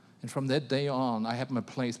 And from that day on, I had my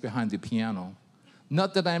place behind the piano.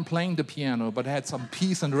 Not that I'm playing the piano, but I had some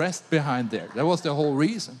peace and rest behind there. That was the whole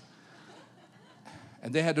reason.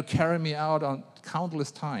 And they had to carry me out on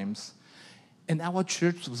countless times. And our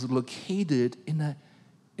church was located in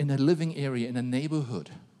a living area, in a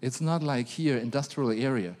neighborhood. It's not like here, industrial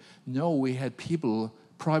area. No, we had people,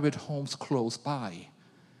 private homes close by.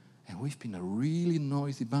 And we've been a really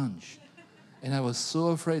noisy bunch. And I was so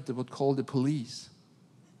afraid they would call the police,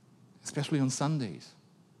 especially on Sundays.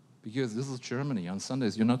 Because this is Germany. On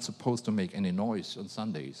Sundays, you're not supposed to make any noise on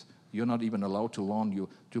Sundays. You're not even allowed to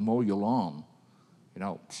mow your lawn.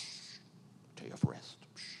 Take a rest.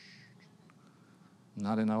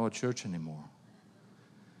 Not in our church anymore.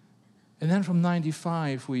 And then from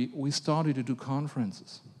 95, we started to do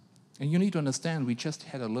conferences. And you need to understand, we just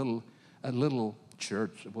had a little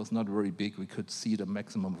church. It was not very big. We could seat a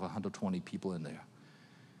maximum of 120 people in there.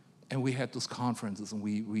 And we had those conferences, and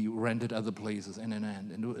we rented other places, and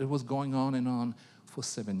it was going on and on for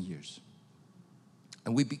 7 years.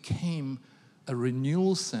 And we became a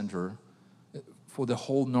renewal center for the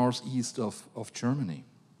whole northeast of Germany.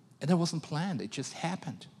 And that wasn't planned. It just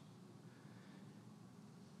happened.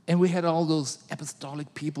 And we had all those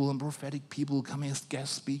apostolic people and prophetic people coming as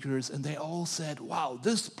guest speakers, and they all said, wow,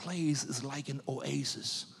 this place is like an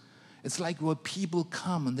oasis. It's like where people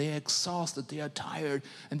come and they're exhausted, they are tired,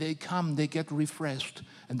 and they come, they get refreshed,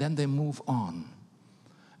 and then they move on.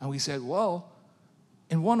 And we said, well,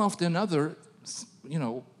 and one after another,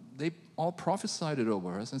 they all prophesied it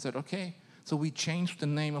over us and said, okay, so we changed the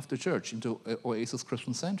name of the church into Oasis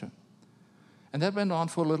Christian Center. And that went on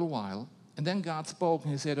for a little while. And then God spoke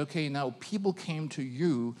and he said, okay, now people came to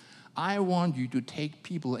you. I want you to take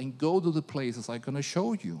people and go to the places I'm going to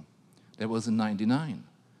show you. That was in 99.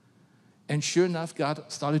 And sure enough, God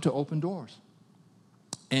started to open doors.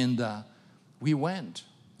 And we went.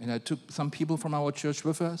 And I took some people from our church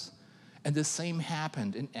with us. And the same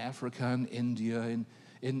happened in Africa and India,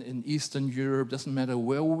 in Eastern Europe. Doesn't matter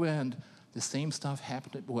where we went. The same stuff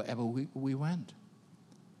happened wherever we went.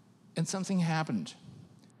 And something happened.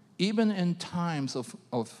 Even in times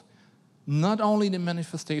of not only the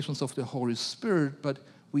manifestations of the Holy Spirit, but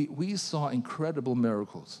we saw incredible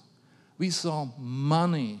miracles. We saw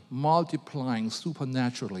money multiplying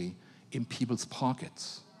supernaturally in people's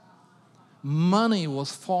pockets. Money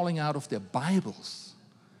was falling out of their Bibles.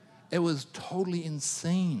 It was totally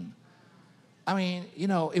insane. I mean,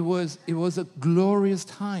 it was a glorious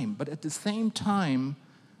time, but at the same time,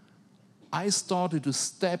 I started to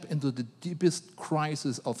step into the deepest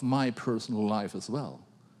crisis of my personal life as well.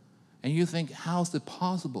 And you think, how's it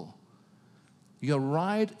possible? You're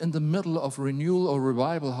right in the middle of renewal or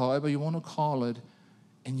revival, however you want to call it,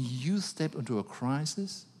 and you step into a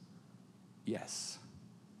crisis? Yes.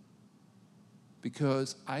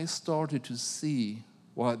 because I started to see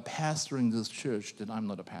while pastoring this church that I'm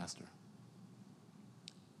not a pastor.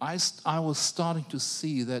 I was starting to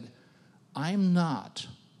see that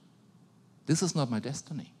this is not my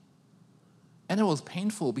destiny. And it was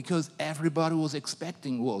painful because everybody was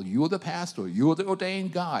expecting, well, you're the pastor, you're the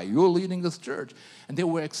ordained guy, you're leading this church. And they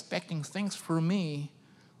were expecting things from me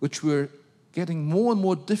which were getting more and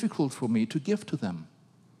more difficult for me to give to them.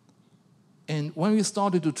 And when we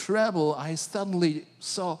started to travel, I suddenly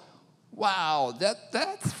saw, wow,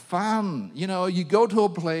 that's fun. You know, you go to a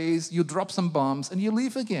place, you drop some bombs, and you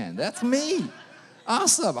leave again. That's me.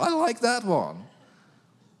 Awesome, I like that one.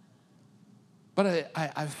 But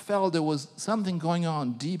I felt there was something going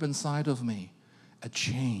on deep inside of me, a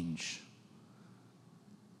change.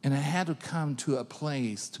 And I had to come to a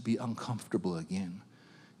place to be uncomfortable again,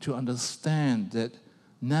 to understand that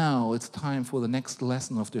now it's time for the next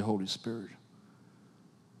lesson of the Holy Spirit.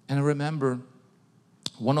 And I remember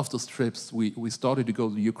one of those trips, we started to go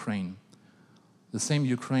to Ukraine, the same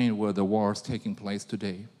Ukraine where the war is taking place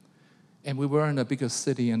today. And we were in a bigger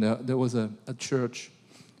city, and there was a church,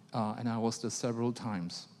 and I was there several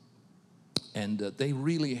times. And they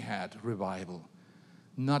really had revival.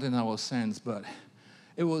 Not in our sense, but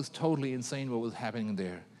it was totally insane what was happening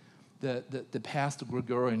there. The pastor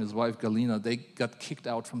Gregory and his wife Galina, they got kicked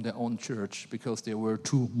out from their own church because they were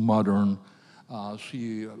too modern.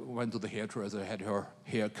 She went to the hairdresser, had her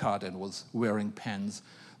hair cut, and was wearing pants.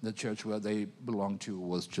 The church where they belonged to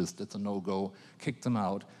was just, it's a no-go, kicked them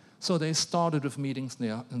out. So they started with meetings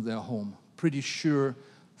in their home. Pretty sure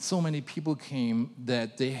so many people came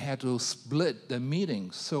that they had to split the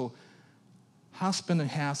meetings. So husband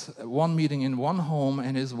has one meeting in one home,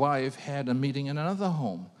 and his wife had a meeting in another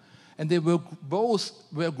home. And they were both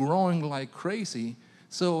growing like crazy.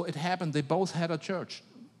 So it happened, they both had a church.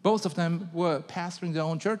 Both of them were pastoring their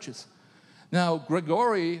own churches. Now,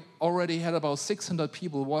 Gregory already had about 600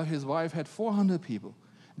 people, while his wife had 400 people.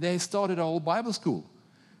 They started a whole Bible school.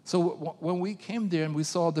 So when we came there and we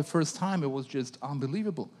saw it the first time, it was just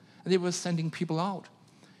unbelievable. And they were sending people out.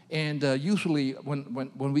 And usually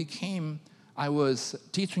when we came, I was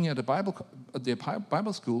teaching at the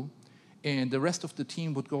Bible school, and the rest of the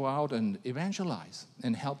team would go out and evangelize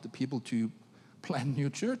and help the people to plant new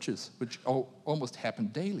churches, which almost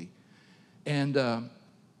happened daily. And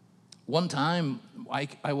one time,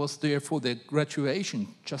 I was there for their graduation,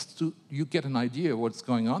 just so you get an idea of what's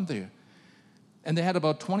going on there. And they had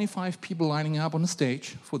about 25 people lining up on the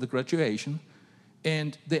stage for the graduation,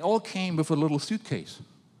 and they all came with a little suitcase.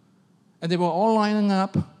 And they were all lining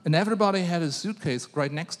up, and everybody had a suitcase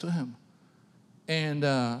right next to him. And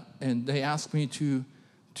they asked me to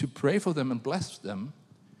pray for them and bless them.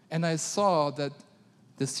 And I saw that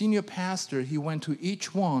the senior pastor, he went to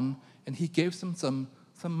each one, and he gave them some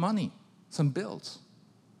money, some bills.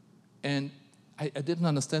 And I didn't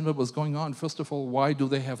understand what was going on. First of all, why do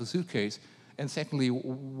they have a suitcase? And secondly,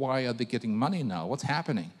 why are they getting money now? What's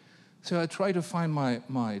happening? So I tried to find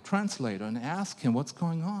my translator and ask him what's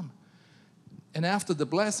going on. And after the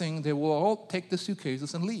blessing, they will all take the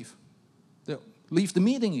suitcases and leave. They'll leave the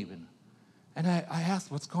meeting even. And I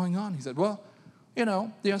asked, what's going on? He said, well, you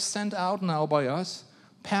know, they are sent out now by us.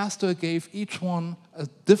 Pastor gave each one a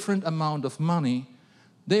different amount of money.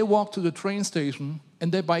 They walk to the train station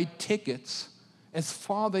and they buy tickets as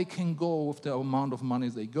far they can go with the amount of money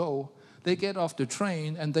they go. They get off the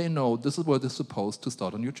train and they know this is where they're supposed to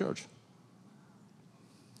start a new church.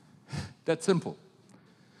 That's simple.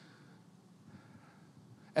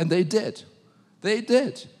 And they did. They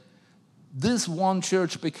did. This one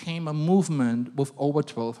church became a movement with over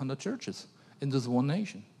 1,200 churches in this one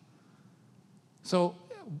nation. So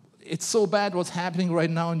it's so bad what's happening right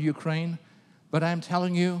now in Ukraine, but I'm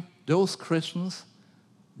telling you, those Christians,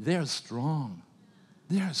 they're strong.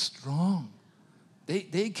 They're strong.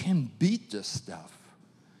 They can beat this stuff.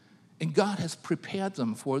 And God has prepared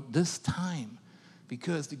them for this time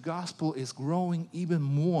because the gospel is growing even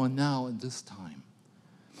more now in this time.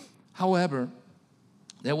 However,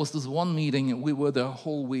 there was this one meeting, and we were there a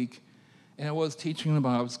whole week, and I was teaching in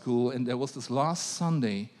Bible school, and there was this last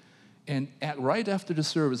Sunday, and right after the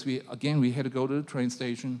service, we had to go to the train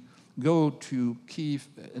station, go to Kyiv,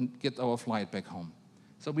 and get our flight back home.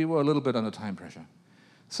 So we were a little bit under time pressure.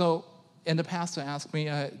 So, and the pastor asked me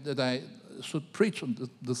that I should preach on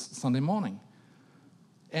this Sunday morning.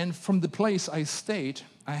 And from the place I stayed,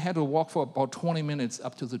 I had to walk for about 20 minutes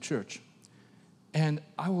up to the church. And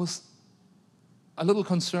I was a little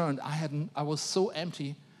concerned. I was so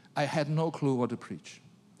empty, I had no clue what to preach.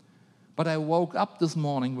 But I woke up this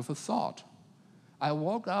morning with a thought. I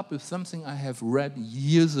woke up with something I have read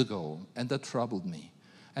years ago, and that troubled me.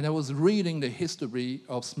 And I was reading the history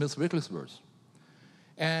of Smith Wigglesworth.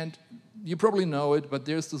 And you probably know it, but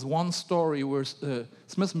there's this one story where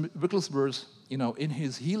Smith Wigglesworth, in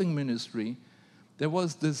his healing ministry, there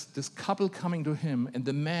was this couple coming to him, and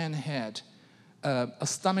the man had a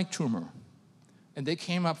stomach tumor. And they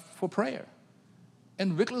came up for prayer.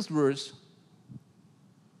 And Wigglesworth,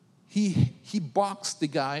 he boxed the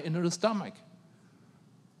guy into the stomach.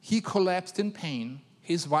 He collapsed in pain.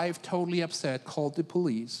 His wife, totally upset, called the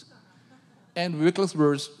police. And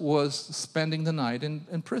Wigglesworth was spending the night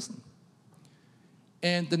in prison.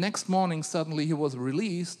 And the next morning, suddenly he was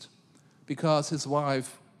released because his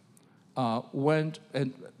wife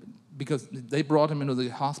because they brought him into the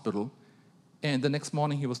hospital, and the next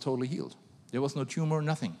morning he was totally healed. There was no tumor,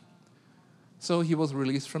 nothing. So he was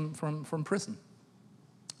released from prison.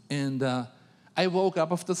 And I woke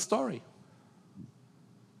up of the story.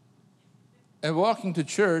 And walking to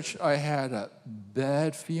church, I had a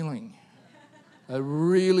bad feeling, a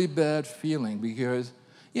really bad feeling, because,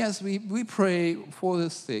 yes, we pray for the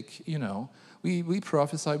sick, we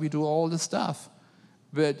prophesy, we do all the stuff.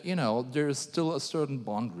 But, there's still a certain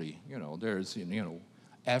boundary, there's,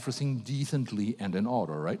 everything decently and in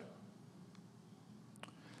order, right?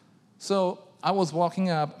 So I was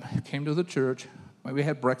walking up, came to the church, we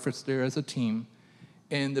had breakfast there as a team,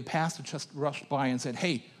 and the pastor just rushed by and said,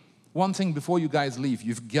 hey, one thing before you guys leave,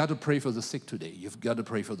 you've got to pray for the sick today. You've got to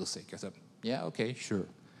pray for the sick. I said, yeah, okay, sure.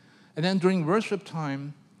 And then during worship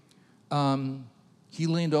time, he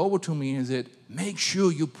leaned over to me and said, make sure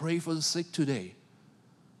you pray for the sick today.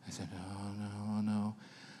 I said, no.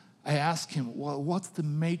 I asked him, well, what's the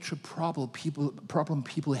major problem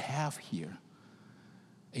people have here?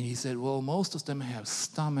 And he said, well, most of them have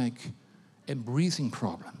stomach and breathing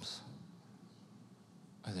problems.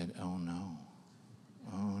 I said, oh no.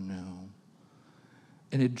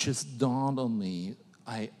 And it just dawned on me,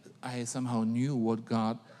 I somehow knew what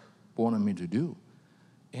God wanted me to do.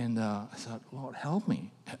 And I thought, Lord, help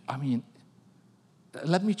me. I mean,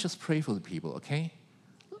 let me just pray for the people, okay?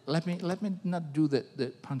 Let me not do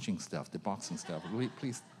the punching stuff, the boxing stuff.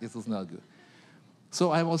 Please, this is not good.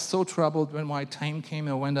 So I was so troubled when my time came.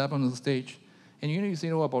 I went up on the stage. And you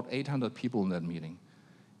know about 800 people in that meeting.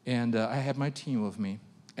 And I had my team with me.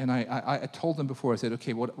 And I told them before, I said,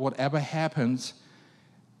 okay, whatever happens,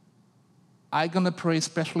 I'm going to pray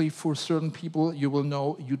especially for certain people. You will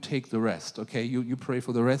know, you take the rest, okay? You pray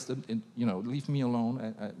for the rest and leave me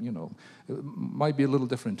alone. It might be a little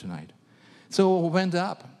different tonight. So I went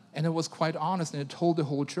up, and it was quite honest, and I told the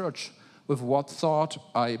whole church with what thought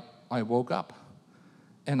I woke up.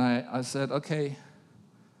 And I said, okay,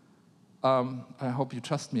 I hope you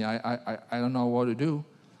trust me. I don't know what to do.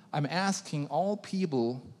 I'm asking all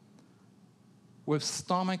people with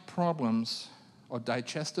stomach problems or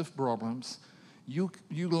digestive problems, you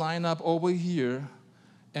line up over here,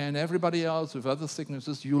 and everybody else with other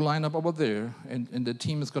sicknesses, you line up over there, and the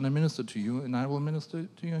team is going to minister to you, and I will minister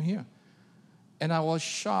to you here. And I was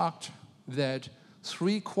shocked that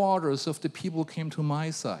 3/4 of the people came to my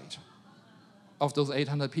side. Of those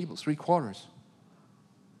 800 people, 3/4.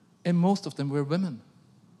 And most of them were women.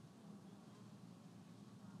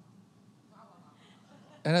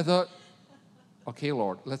 And I thought, okay,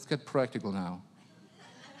 Lord, let's get practical now.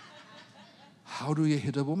 How do you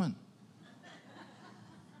hit a woman?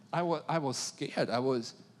 I was scared.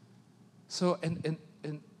 And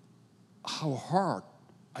how hard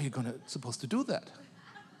are you supposed to do that?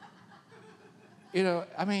 You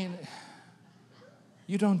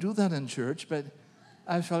don't do that in church, but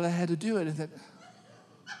I felt I had to do it. And said,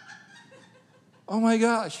 oh my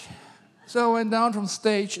gosh. So I went down from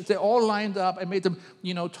stage. They all lined up. I made them,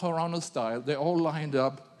 Toronto style. They all lined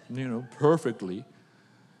up, perfectly.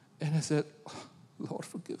 And I said, oh, Lord,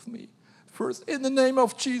 forgive me. First, in the name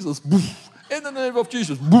of Jesus. In the name of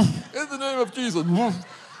Jesus. In the name of Jesus.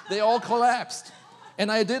 They all collapsed.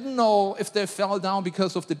 And I didn't know if they fell down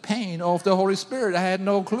because of the pain or of the Holy Spirit. I had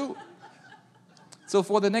no clue. So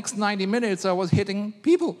for the next 90 minutes, I was hitting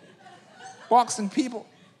people, boxing people.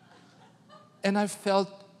 And I felt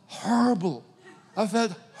horrible.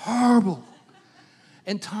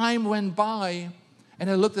 And time went by, and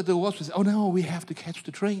I looked at the watch and said, oh no, we have to catch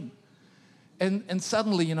the train. And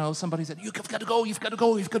suddenly, somebody said, you've got to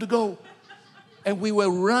go. And we were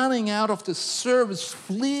running out of the service,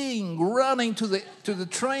 running to the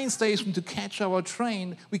train station to catch our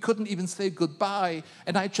train. We couldn't even say goodbye.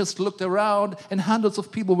 And I just looked around, and hundreds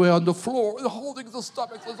of people were on the floor holding the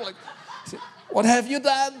stomachs. I was like, what have you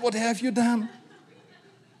done? What have you done?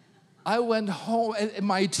 I went home, and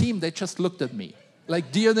my team, they just looked at me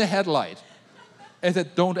like deer in the headlight. And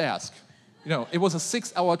said, don't ask. It was a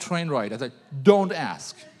 6-hour train ride. I said, don't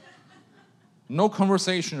ask. No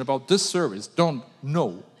conversation about this service.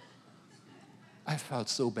 No. I felt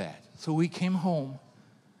so bad. So we came home.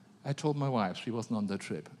 I told my wife, she wasn't on the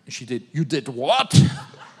trip. And she did, you did what?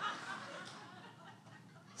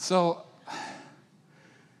 So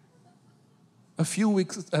a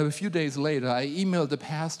few days later, I emailed the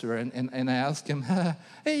pastor and I asked him,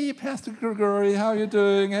 hey, Pastor Gregory, how are you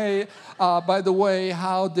doing? Hey, by the way,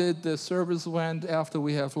 how did the service went after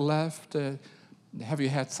we have left? Have you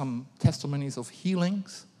had some testimonies of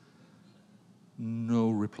healings? No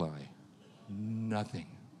reply. Nothing.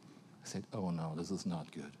 I said, oh no, this is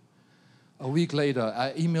not good. A week later,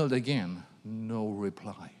 I emailed again. No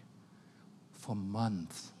reply. For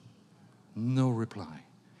months, no reply.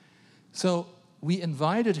 So we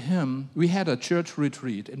invited him. We had a church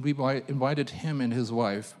retreat, and we invited him and his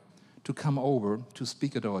wife to come over to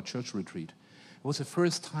speak at our church retreat. It was the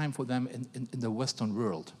first time for them in the Western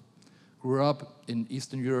world. Grew up in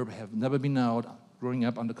Eastern Europe, have never been out. Growing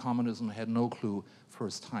up under communism, had no clue.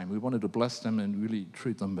 First time. We wanted to bless them and really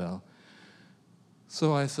treat them well.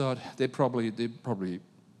 So I thought they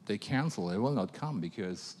cancel. They will not come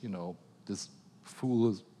because this fool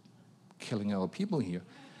is killing our people here.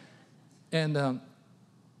 And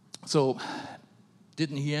so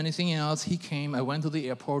didn't hear anything else. He came. I went to the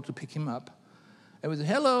airport to pick him up. I was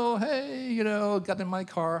hello, hey, got in my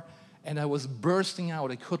car, and I was bursting out.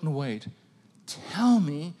 I couldn't wait. Tell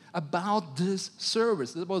me about this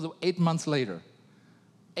service. This was 8 months later.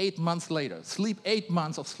 8 months later, 8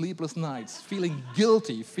 months of sleepless nights, feeling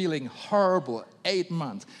guilty, feeling horrible, 8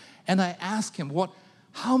 months. And I asked him,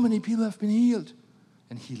 how many people have been healed?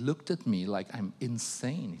 And he looked at me like I'm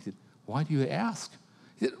insane. He said, why do you ask?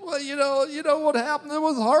 He said, well, you know what happened? It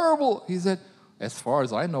was horrible. He said, as far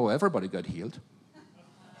as I know, everybody got healed.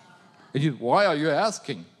 And he said, why are you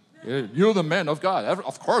asking? You're the man of God.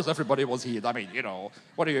 Of course everybody was healed. I mean,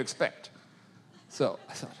 what do you expect? So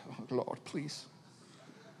I thought, oh, Lord, please.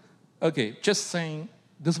 Okay, just saying,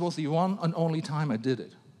 this was the one and only time I did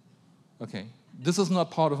it. Okay, this is not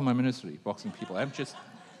part of my ministry, boxing people. I'm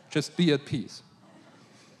just be at peace.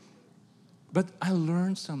 But I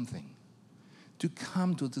learned something. To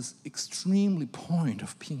come to this extremely point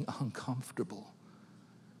of being uncomfortable,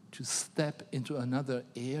 to step into another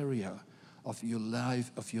area of your life,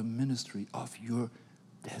 of your ministry, of your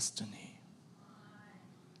destiny.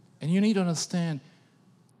 And you need to understand,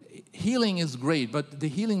 healing is great, but the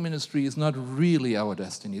healing ministry is not really our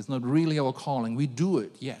destiny. It's not really our calling. We do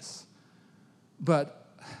it, yes. But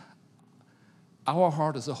our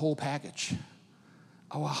heart is a whole package.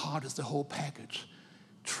 Our heart is the whole package.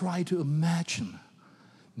 Try to imagine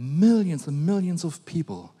millions and millions of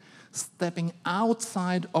people stepping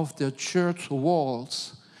outside of their church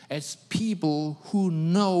walls as people who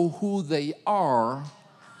know who they are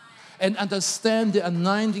and understand the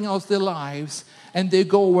anointing of their lives, and they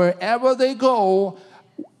go wherever they go,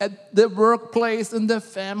 at their workplace, in their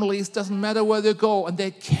families, doesn't matter where they go, and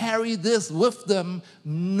they carry this with them,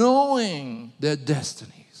 knowing their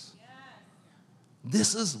destinies.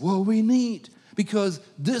 This is what we need, because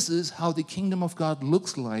this is how the kingdom of God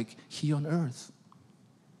looks like here on earth.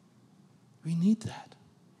 We need that.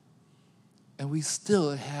 And we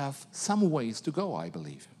still have some ways to go, I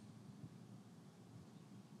believe.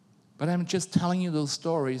 But I'm just telling you those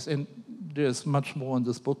stories, and there's much more in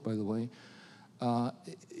this book, by the way.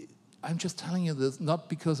 I'm just telling you this not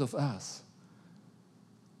because of us.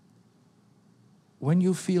 When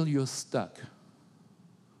you feel you're stuck,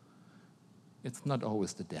 it's not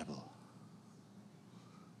always the devil.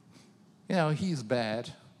 He's bad,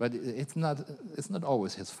 but it's not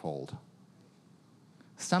always his fault.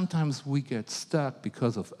 Sometimes we get stuck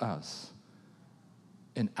because of us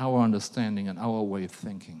in our understanding and our way of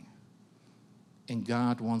thinking. And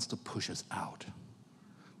God wants to push us out,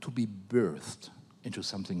 to be birthed into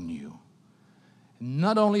something new.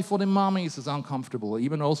 Not only for the mommies it's uncomfortable,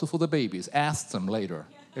 even also for the babies. Ask them later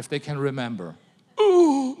if they can remember.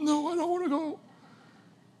 Oh, no, I don't want to go.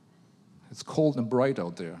 It's cold and bright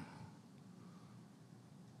out there.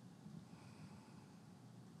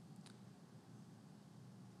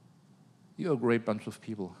 You're a great bunch of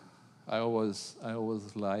people. I always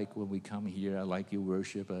like when we come here, I like your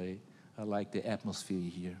worship, I like the atmosphere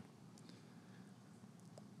here.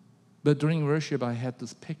 But during worship, I had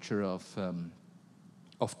this picture of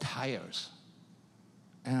tires.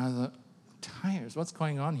 And I thought, tires? What's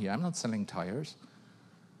going on here? I'm not selling tires.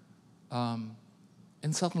 And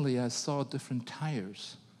suddenly I saw different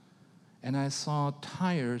tires. And I saw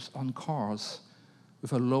tires on cars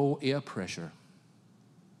with a low air pressure.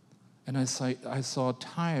 And I saw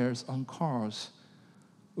tires on cars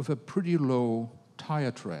with a pretty low tire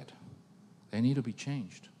tread. They need to be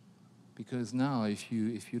changed. Because now if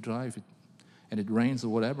you drive it and it rains or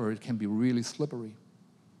whatever, it can be really slippery.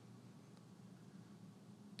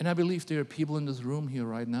 And I believe there are people in this room here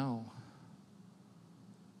right now.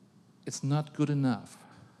 It's not good enough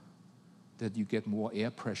that you get more air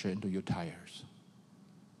pressure into your tires.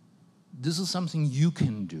 This is something you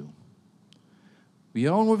can do. We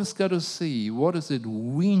always got to see what is it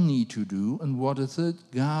we need to do and what is it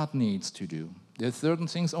God needs to do. There are certain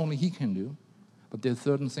things only He can do, but there are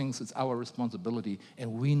certain things it's our responsibility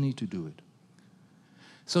and we need to do it.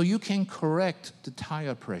 So you can correct the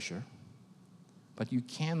tire pressure, but you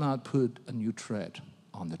cannot put a new tread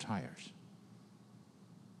on the tires.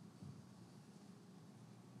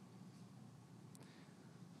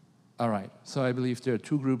 All right, so I believe there are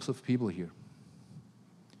two groups of people here.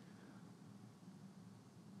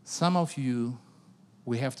 Some of you,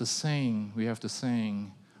 we have the saying,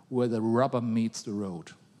 where the rubber meets the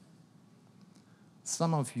road.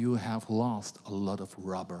 Some of you have lost a lot of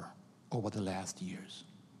rubber over the last years.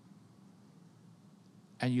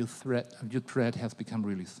 And your thread has become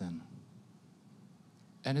really thin.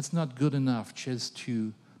 And it's not good enough just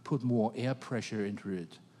to put more air pressure into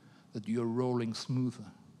it, that you're rolling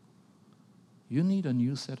smoother. You need a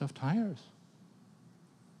new set of tires.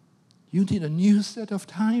 You need a new set of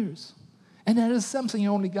tires. And that is something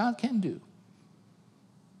only God can do.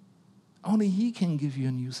 Only He can give you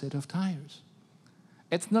a new set of tires.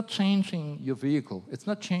 It's not changing your vehicle. It's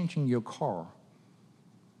not changing your car.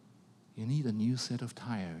 You need a new set of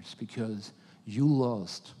tires because you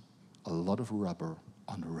lost a lot of rubber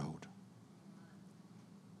on the road.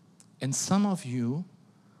 And some of you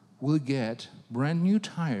will get brand new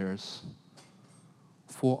tires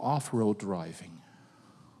for off-road driving.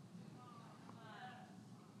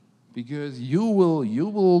 Because you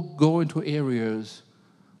will go into areas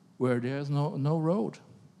where there's no road.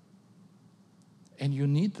 And you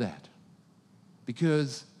need that.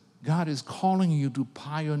 Because God is calling you to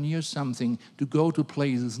pioneer something, to go to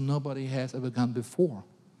places nobody has ever gone before.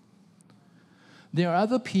 There are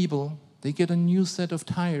other people, they get a new set of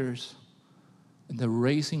tires, and they're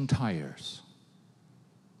racing tires.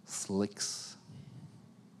 Slicks.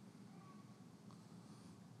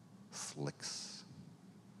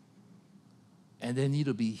 And they need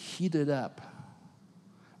to be heated up.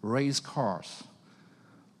 Race cars.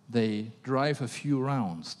 They drive a few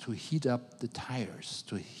rounds to heat up the tires,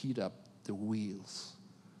 to heat up the wheels,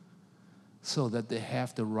 so that they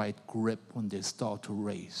have the right grip when they start to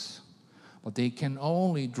race. But they can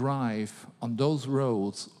only drive on those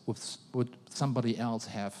roads with what somebody else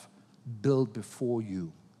have built before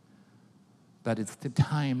you. But it's the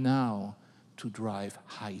time now to drive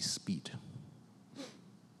high speed.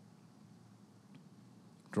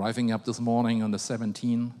 Driving up this morning on the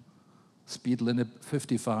 17, speed limit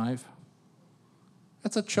 55.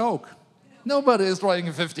 That's a joke. Nobody is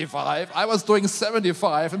driving 55. I was doing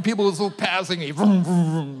 75, and people were still passing me. Vroom,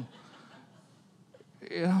 vroom, vroom.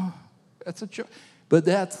 You know, that's a joke. But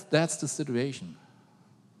that's the situation.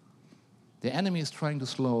 The enemy is trying to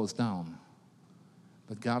slow us down,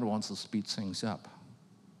 but God wants to speed things up.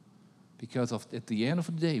 Because at the end of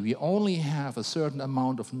the day, we only have a certain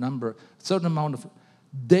amount of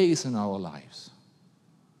days in our lives.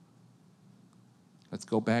 Let's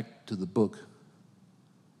go back to the book,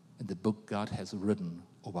 and the book God has written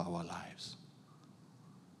over our lives.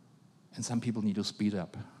 And some people need to speed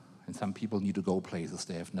up, and some people need to go places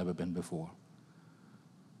they have never been before.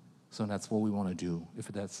 So that's what we want to do, if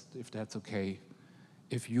that's okay.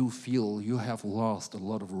 If you feel you have lost a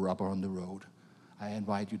lot of rubber on the road, I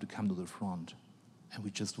invite you to come to the front, and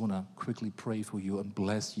we just want to quickly pray for you and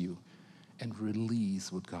bless you and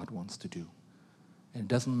release what God wants to do. And it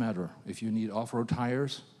doesn't matter if you need off-road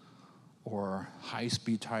tires or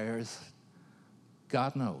high-speed tires.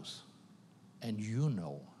 God knows, and you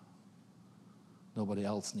know. Nobody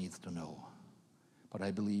else needs to know. But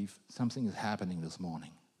I believe something is happening this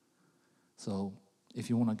morning. So if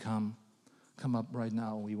you want to come up right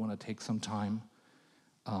now. We want to take some time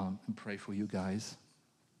and pray for you guys.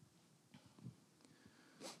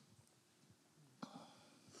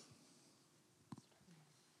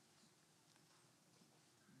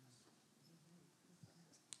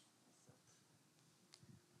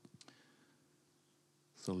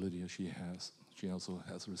 So Lydia, she also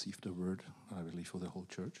has received a word, I believe, for the whole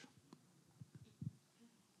church.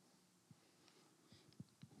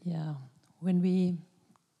 Yeah, when we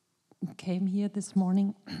came here this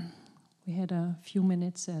morning, we had a few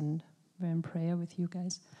minutes and were in prayer with you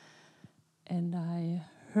guys. And I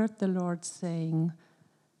heard the Lord saying,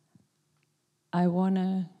 I want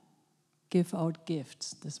to give out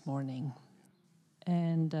gifts this morning.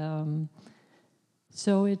 And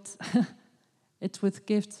so it's it's with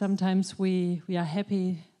gifts. Sometimes we are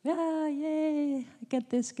happy. Yeah, yay! I get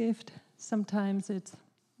this gift. Sometimes it's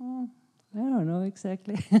I don't know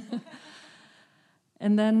exactly.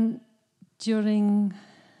 And then during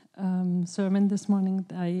sermon this morning,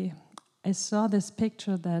 I saw this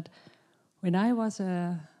picture that when I was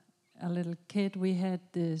a little kid, we had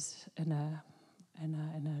this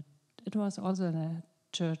it was also in a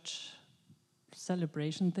church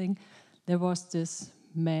celebration thing. There was this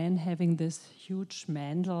man having this huge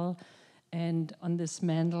mantle, and on this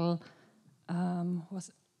mantle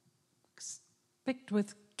was picked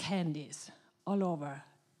with candies all over.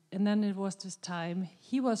 And then it was this time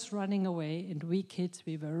he was running away, and we kids,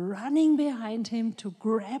 we were running behind him to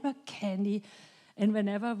grab a candy. And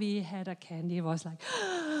whenever we had a candy, it was like,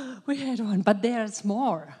 we had one, but there's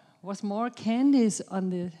more. Was more candies on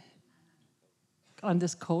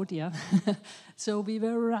this coat, yeah. So we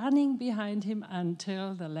were running behind him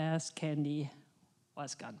until the last candy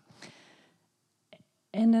was gone.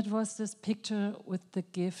 And it was this picture with the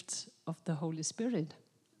gifts of the Holy Spirit.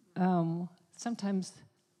 Sometimes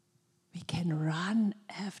we can run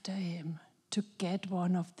after him to get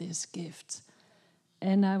one of these gifts.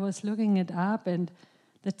 And I was looking it up, and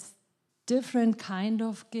that's different kind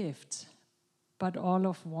of gifts, but all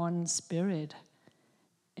of one Spirit.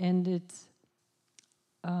 And it's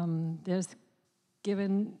there's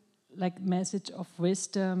given like message of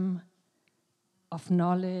wisdom, of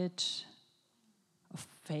knowledge, of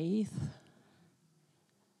faith,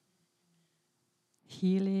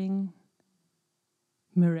 healing,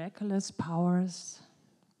 miraculous powers,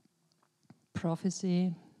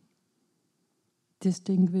 prophecy,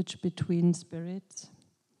 distinguish between spirits,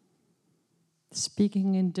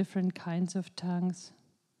 speaking in different kinds of tongues,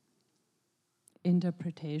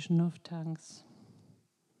 interpretation of tongues.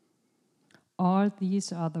 All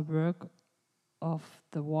these are the work of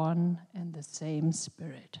the one and the same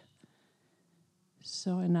Spirit.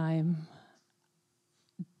 So,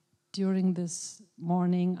 during this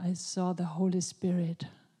morning, I saw the Holy Spirit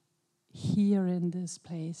here in this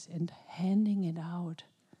place and handing it out.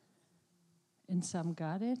 And some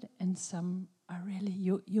got it, and some are really,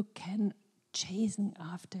 you can chasing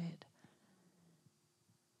after it.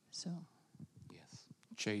 So. Yes,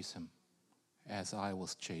 chase him. As I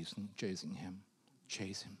was chasing him.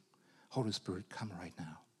 Chase him. Holy Spirit, come right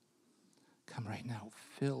now. Come right now.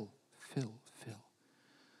 Fill.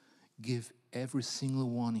 Give every single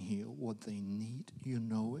one here what they need. You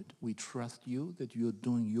know it. We trust you that you're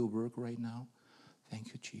doing your work right now. Thank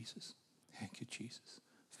you, Jesus. Thank you, Jesus.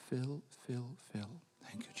 Fill.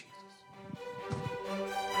 Thank you, Jesus.